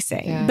in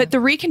pricing. Yeah. But the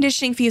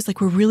reconditioning fee is like,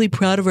 we're really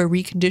proud of our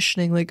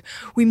reconditioning. Like,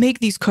 we make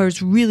these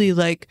cars really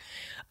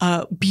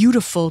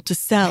beautiful to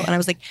sell. And I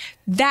was like,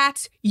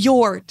 that's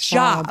your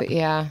job.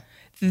 Yeah.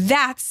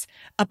 That's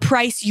a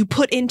price you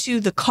put into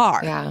the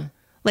car. Yeah.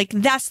 Like,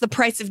 that's the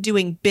price of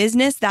doing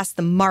business. That's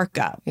the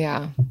markup.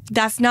 Yeah.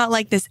 That's not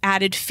like this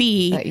added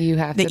fee That you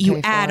have to that you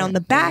pay add for. on the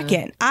back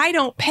end. I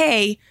don't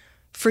pay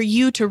for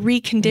you to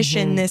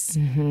recondition this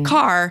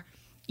car.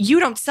 You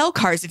don't sell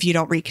cars if you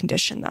don't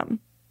recondition them.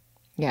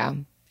 Yeah.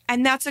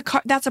 And that's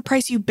a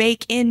price you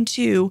bake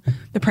into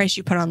the price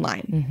you put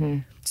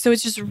online. So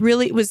it's just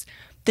really, it was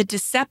the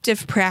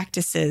deceptive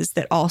practices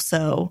that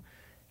also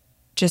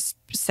just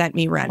sent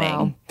me running.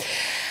 Wow.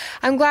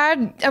 I'm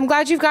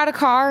glad you've got a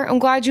car. I'm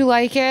glad you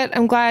like it.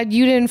 I'm glad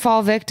you didn't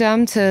fall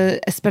victim to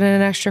spending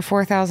an extra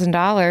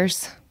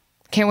 $4,000.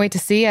 Can't wait to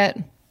see it.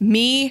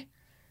 Me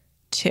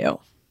too.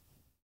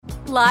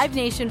 Live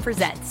Nation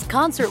presents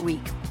Concert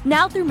Week.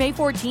 Now through May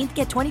 14th,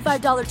 get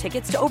 $25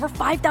 tickets to over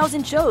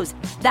 5,000 shows.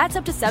 That's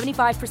up to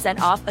 75%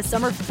 off a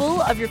summer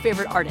full of your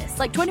favorite artists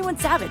like 21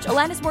 Savage,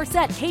 Alanis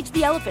Morissette, Cage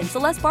the Elephant,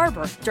 Celeste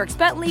Barber, Dierks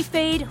Bentley,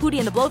 Fade, Hootie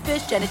and the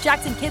Blowfish, Janet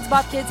Jackson, Kids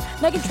Bop Kids,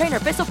 Meghan Trainor,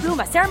 Peso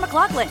Pluma, Sarah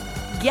McLachlan.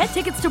 Get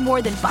tickets to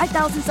more than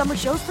 5,000 summer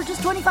shows for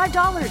just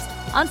 $25.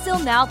 Until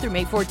now through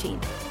May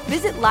 14th.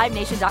 Visit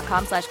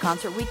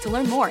LiveNation.com/Concert Week to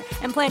learn more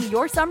and plan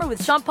your summer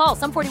with Sean Paul,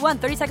 Sum 41,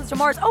 30 Seconds to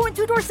Mars, and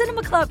Two Door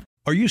Cinema Club.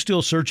 Are you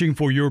still searching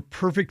for your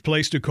perfect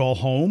place to call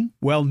home?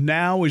 Well,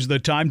 now is the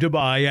time to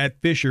buy at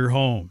Fisher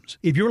Homes.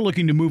 If you're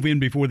looking to move in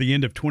before the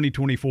end of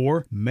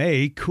 2024,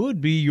 May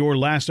could be your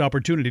last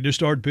opportunity to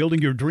start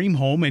building your dream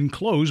home and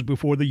close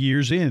before the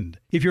year's end.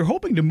 If you're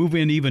hoping to move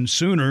in even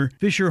sooner,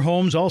 Fisher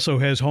Homes also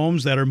has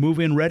homes that are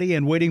move-in ready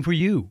and waiting for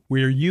you,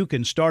 where you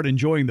can start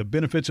enjoying the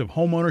benefits of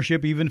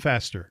homeownership even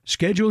faster.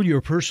 Schedule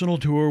your personal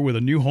tour with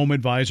a new home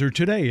advisor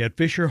today at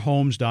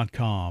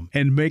FisherHomes.com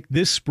and make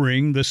this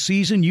spring the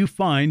season you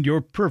find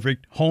your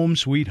perfect home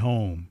sweet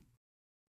home.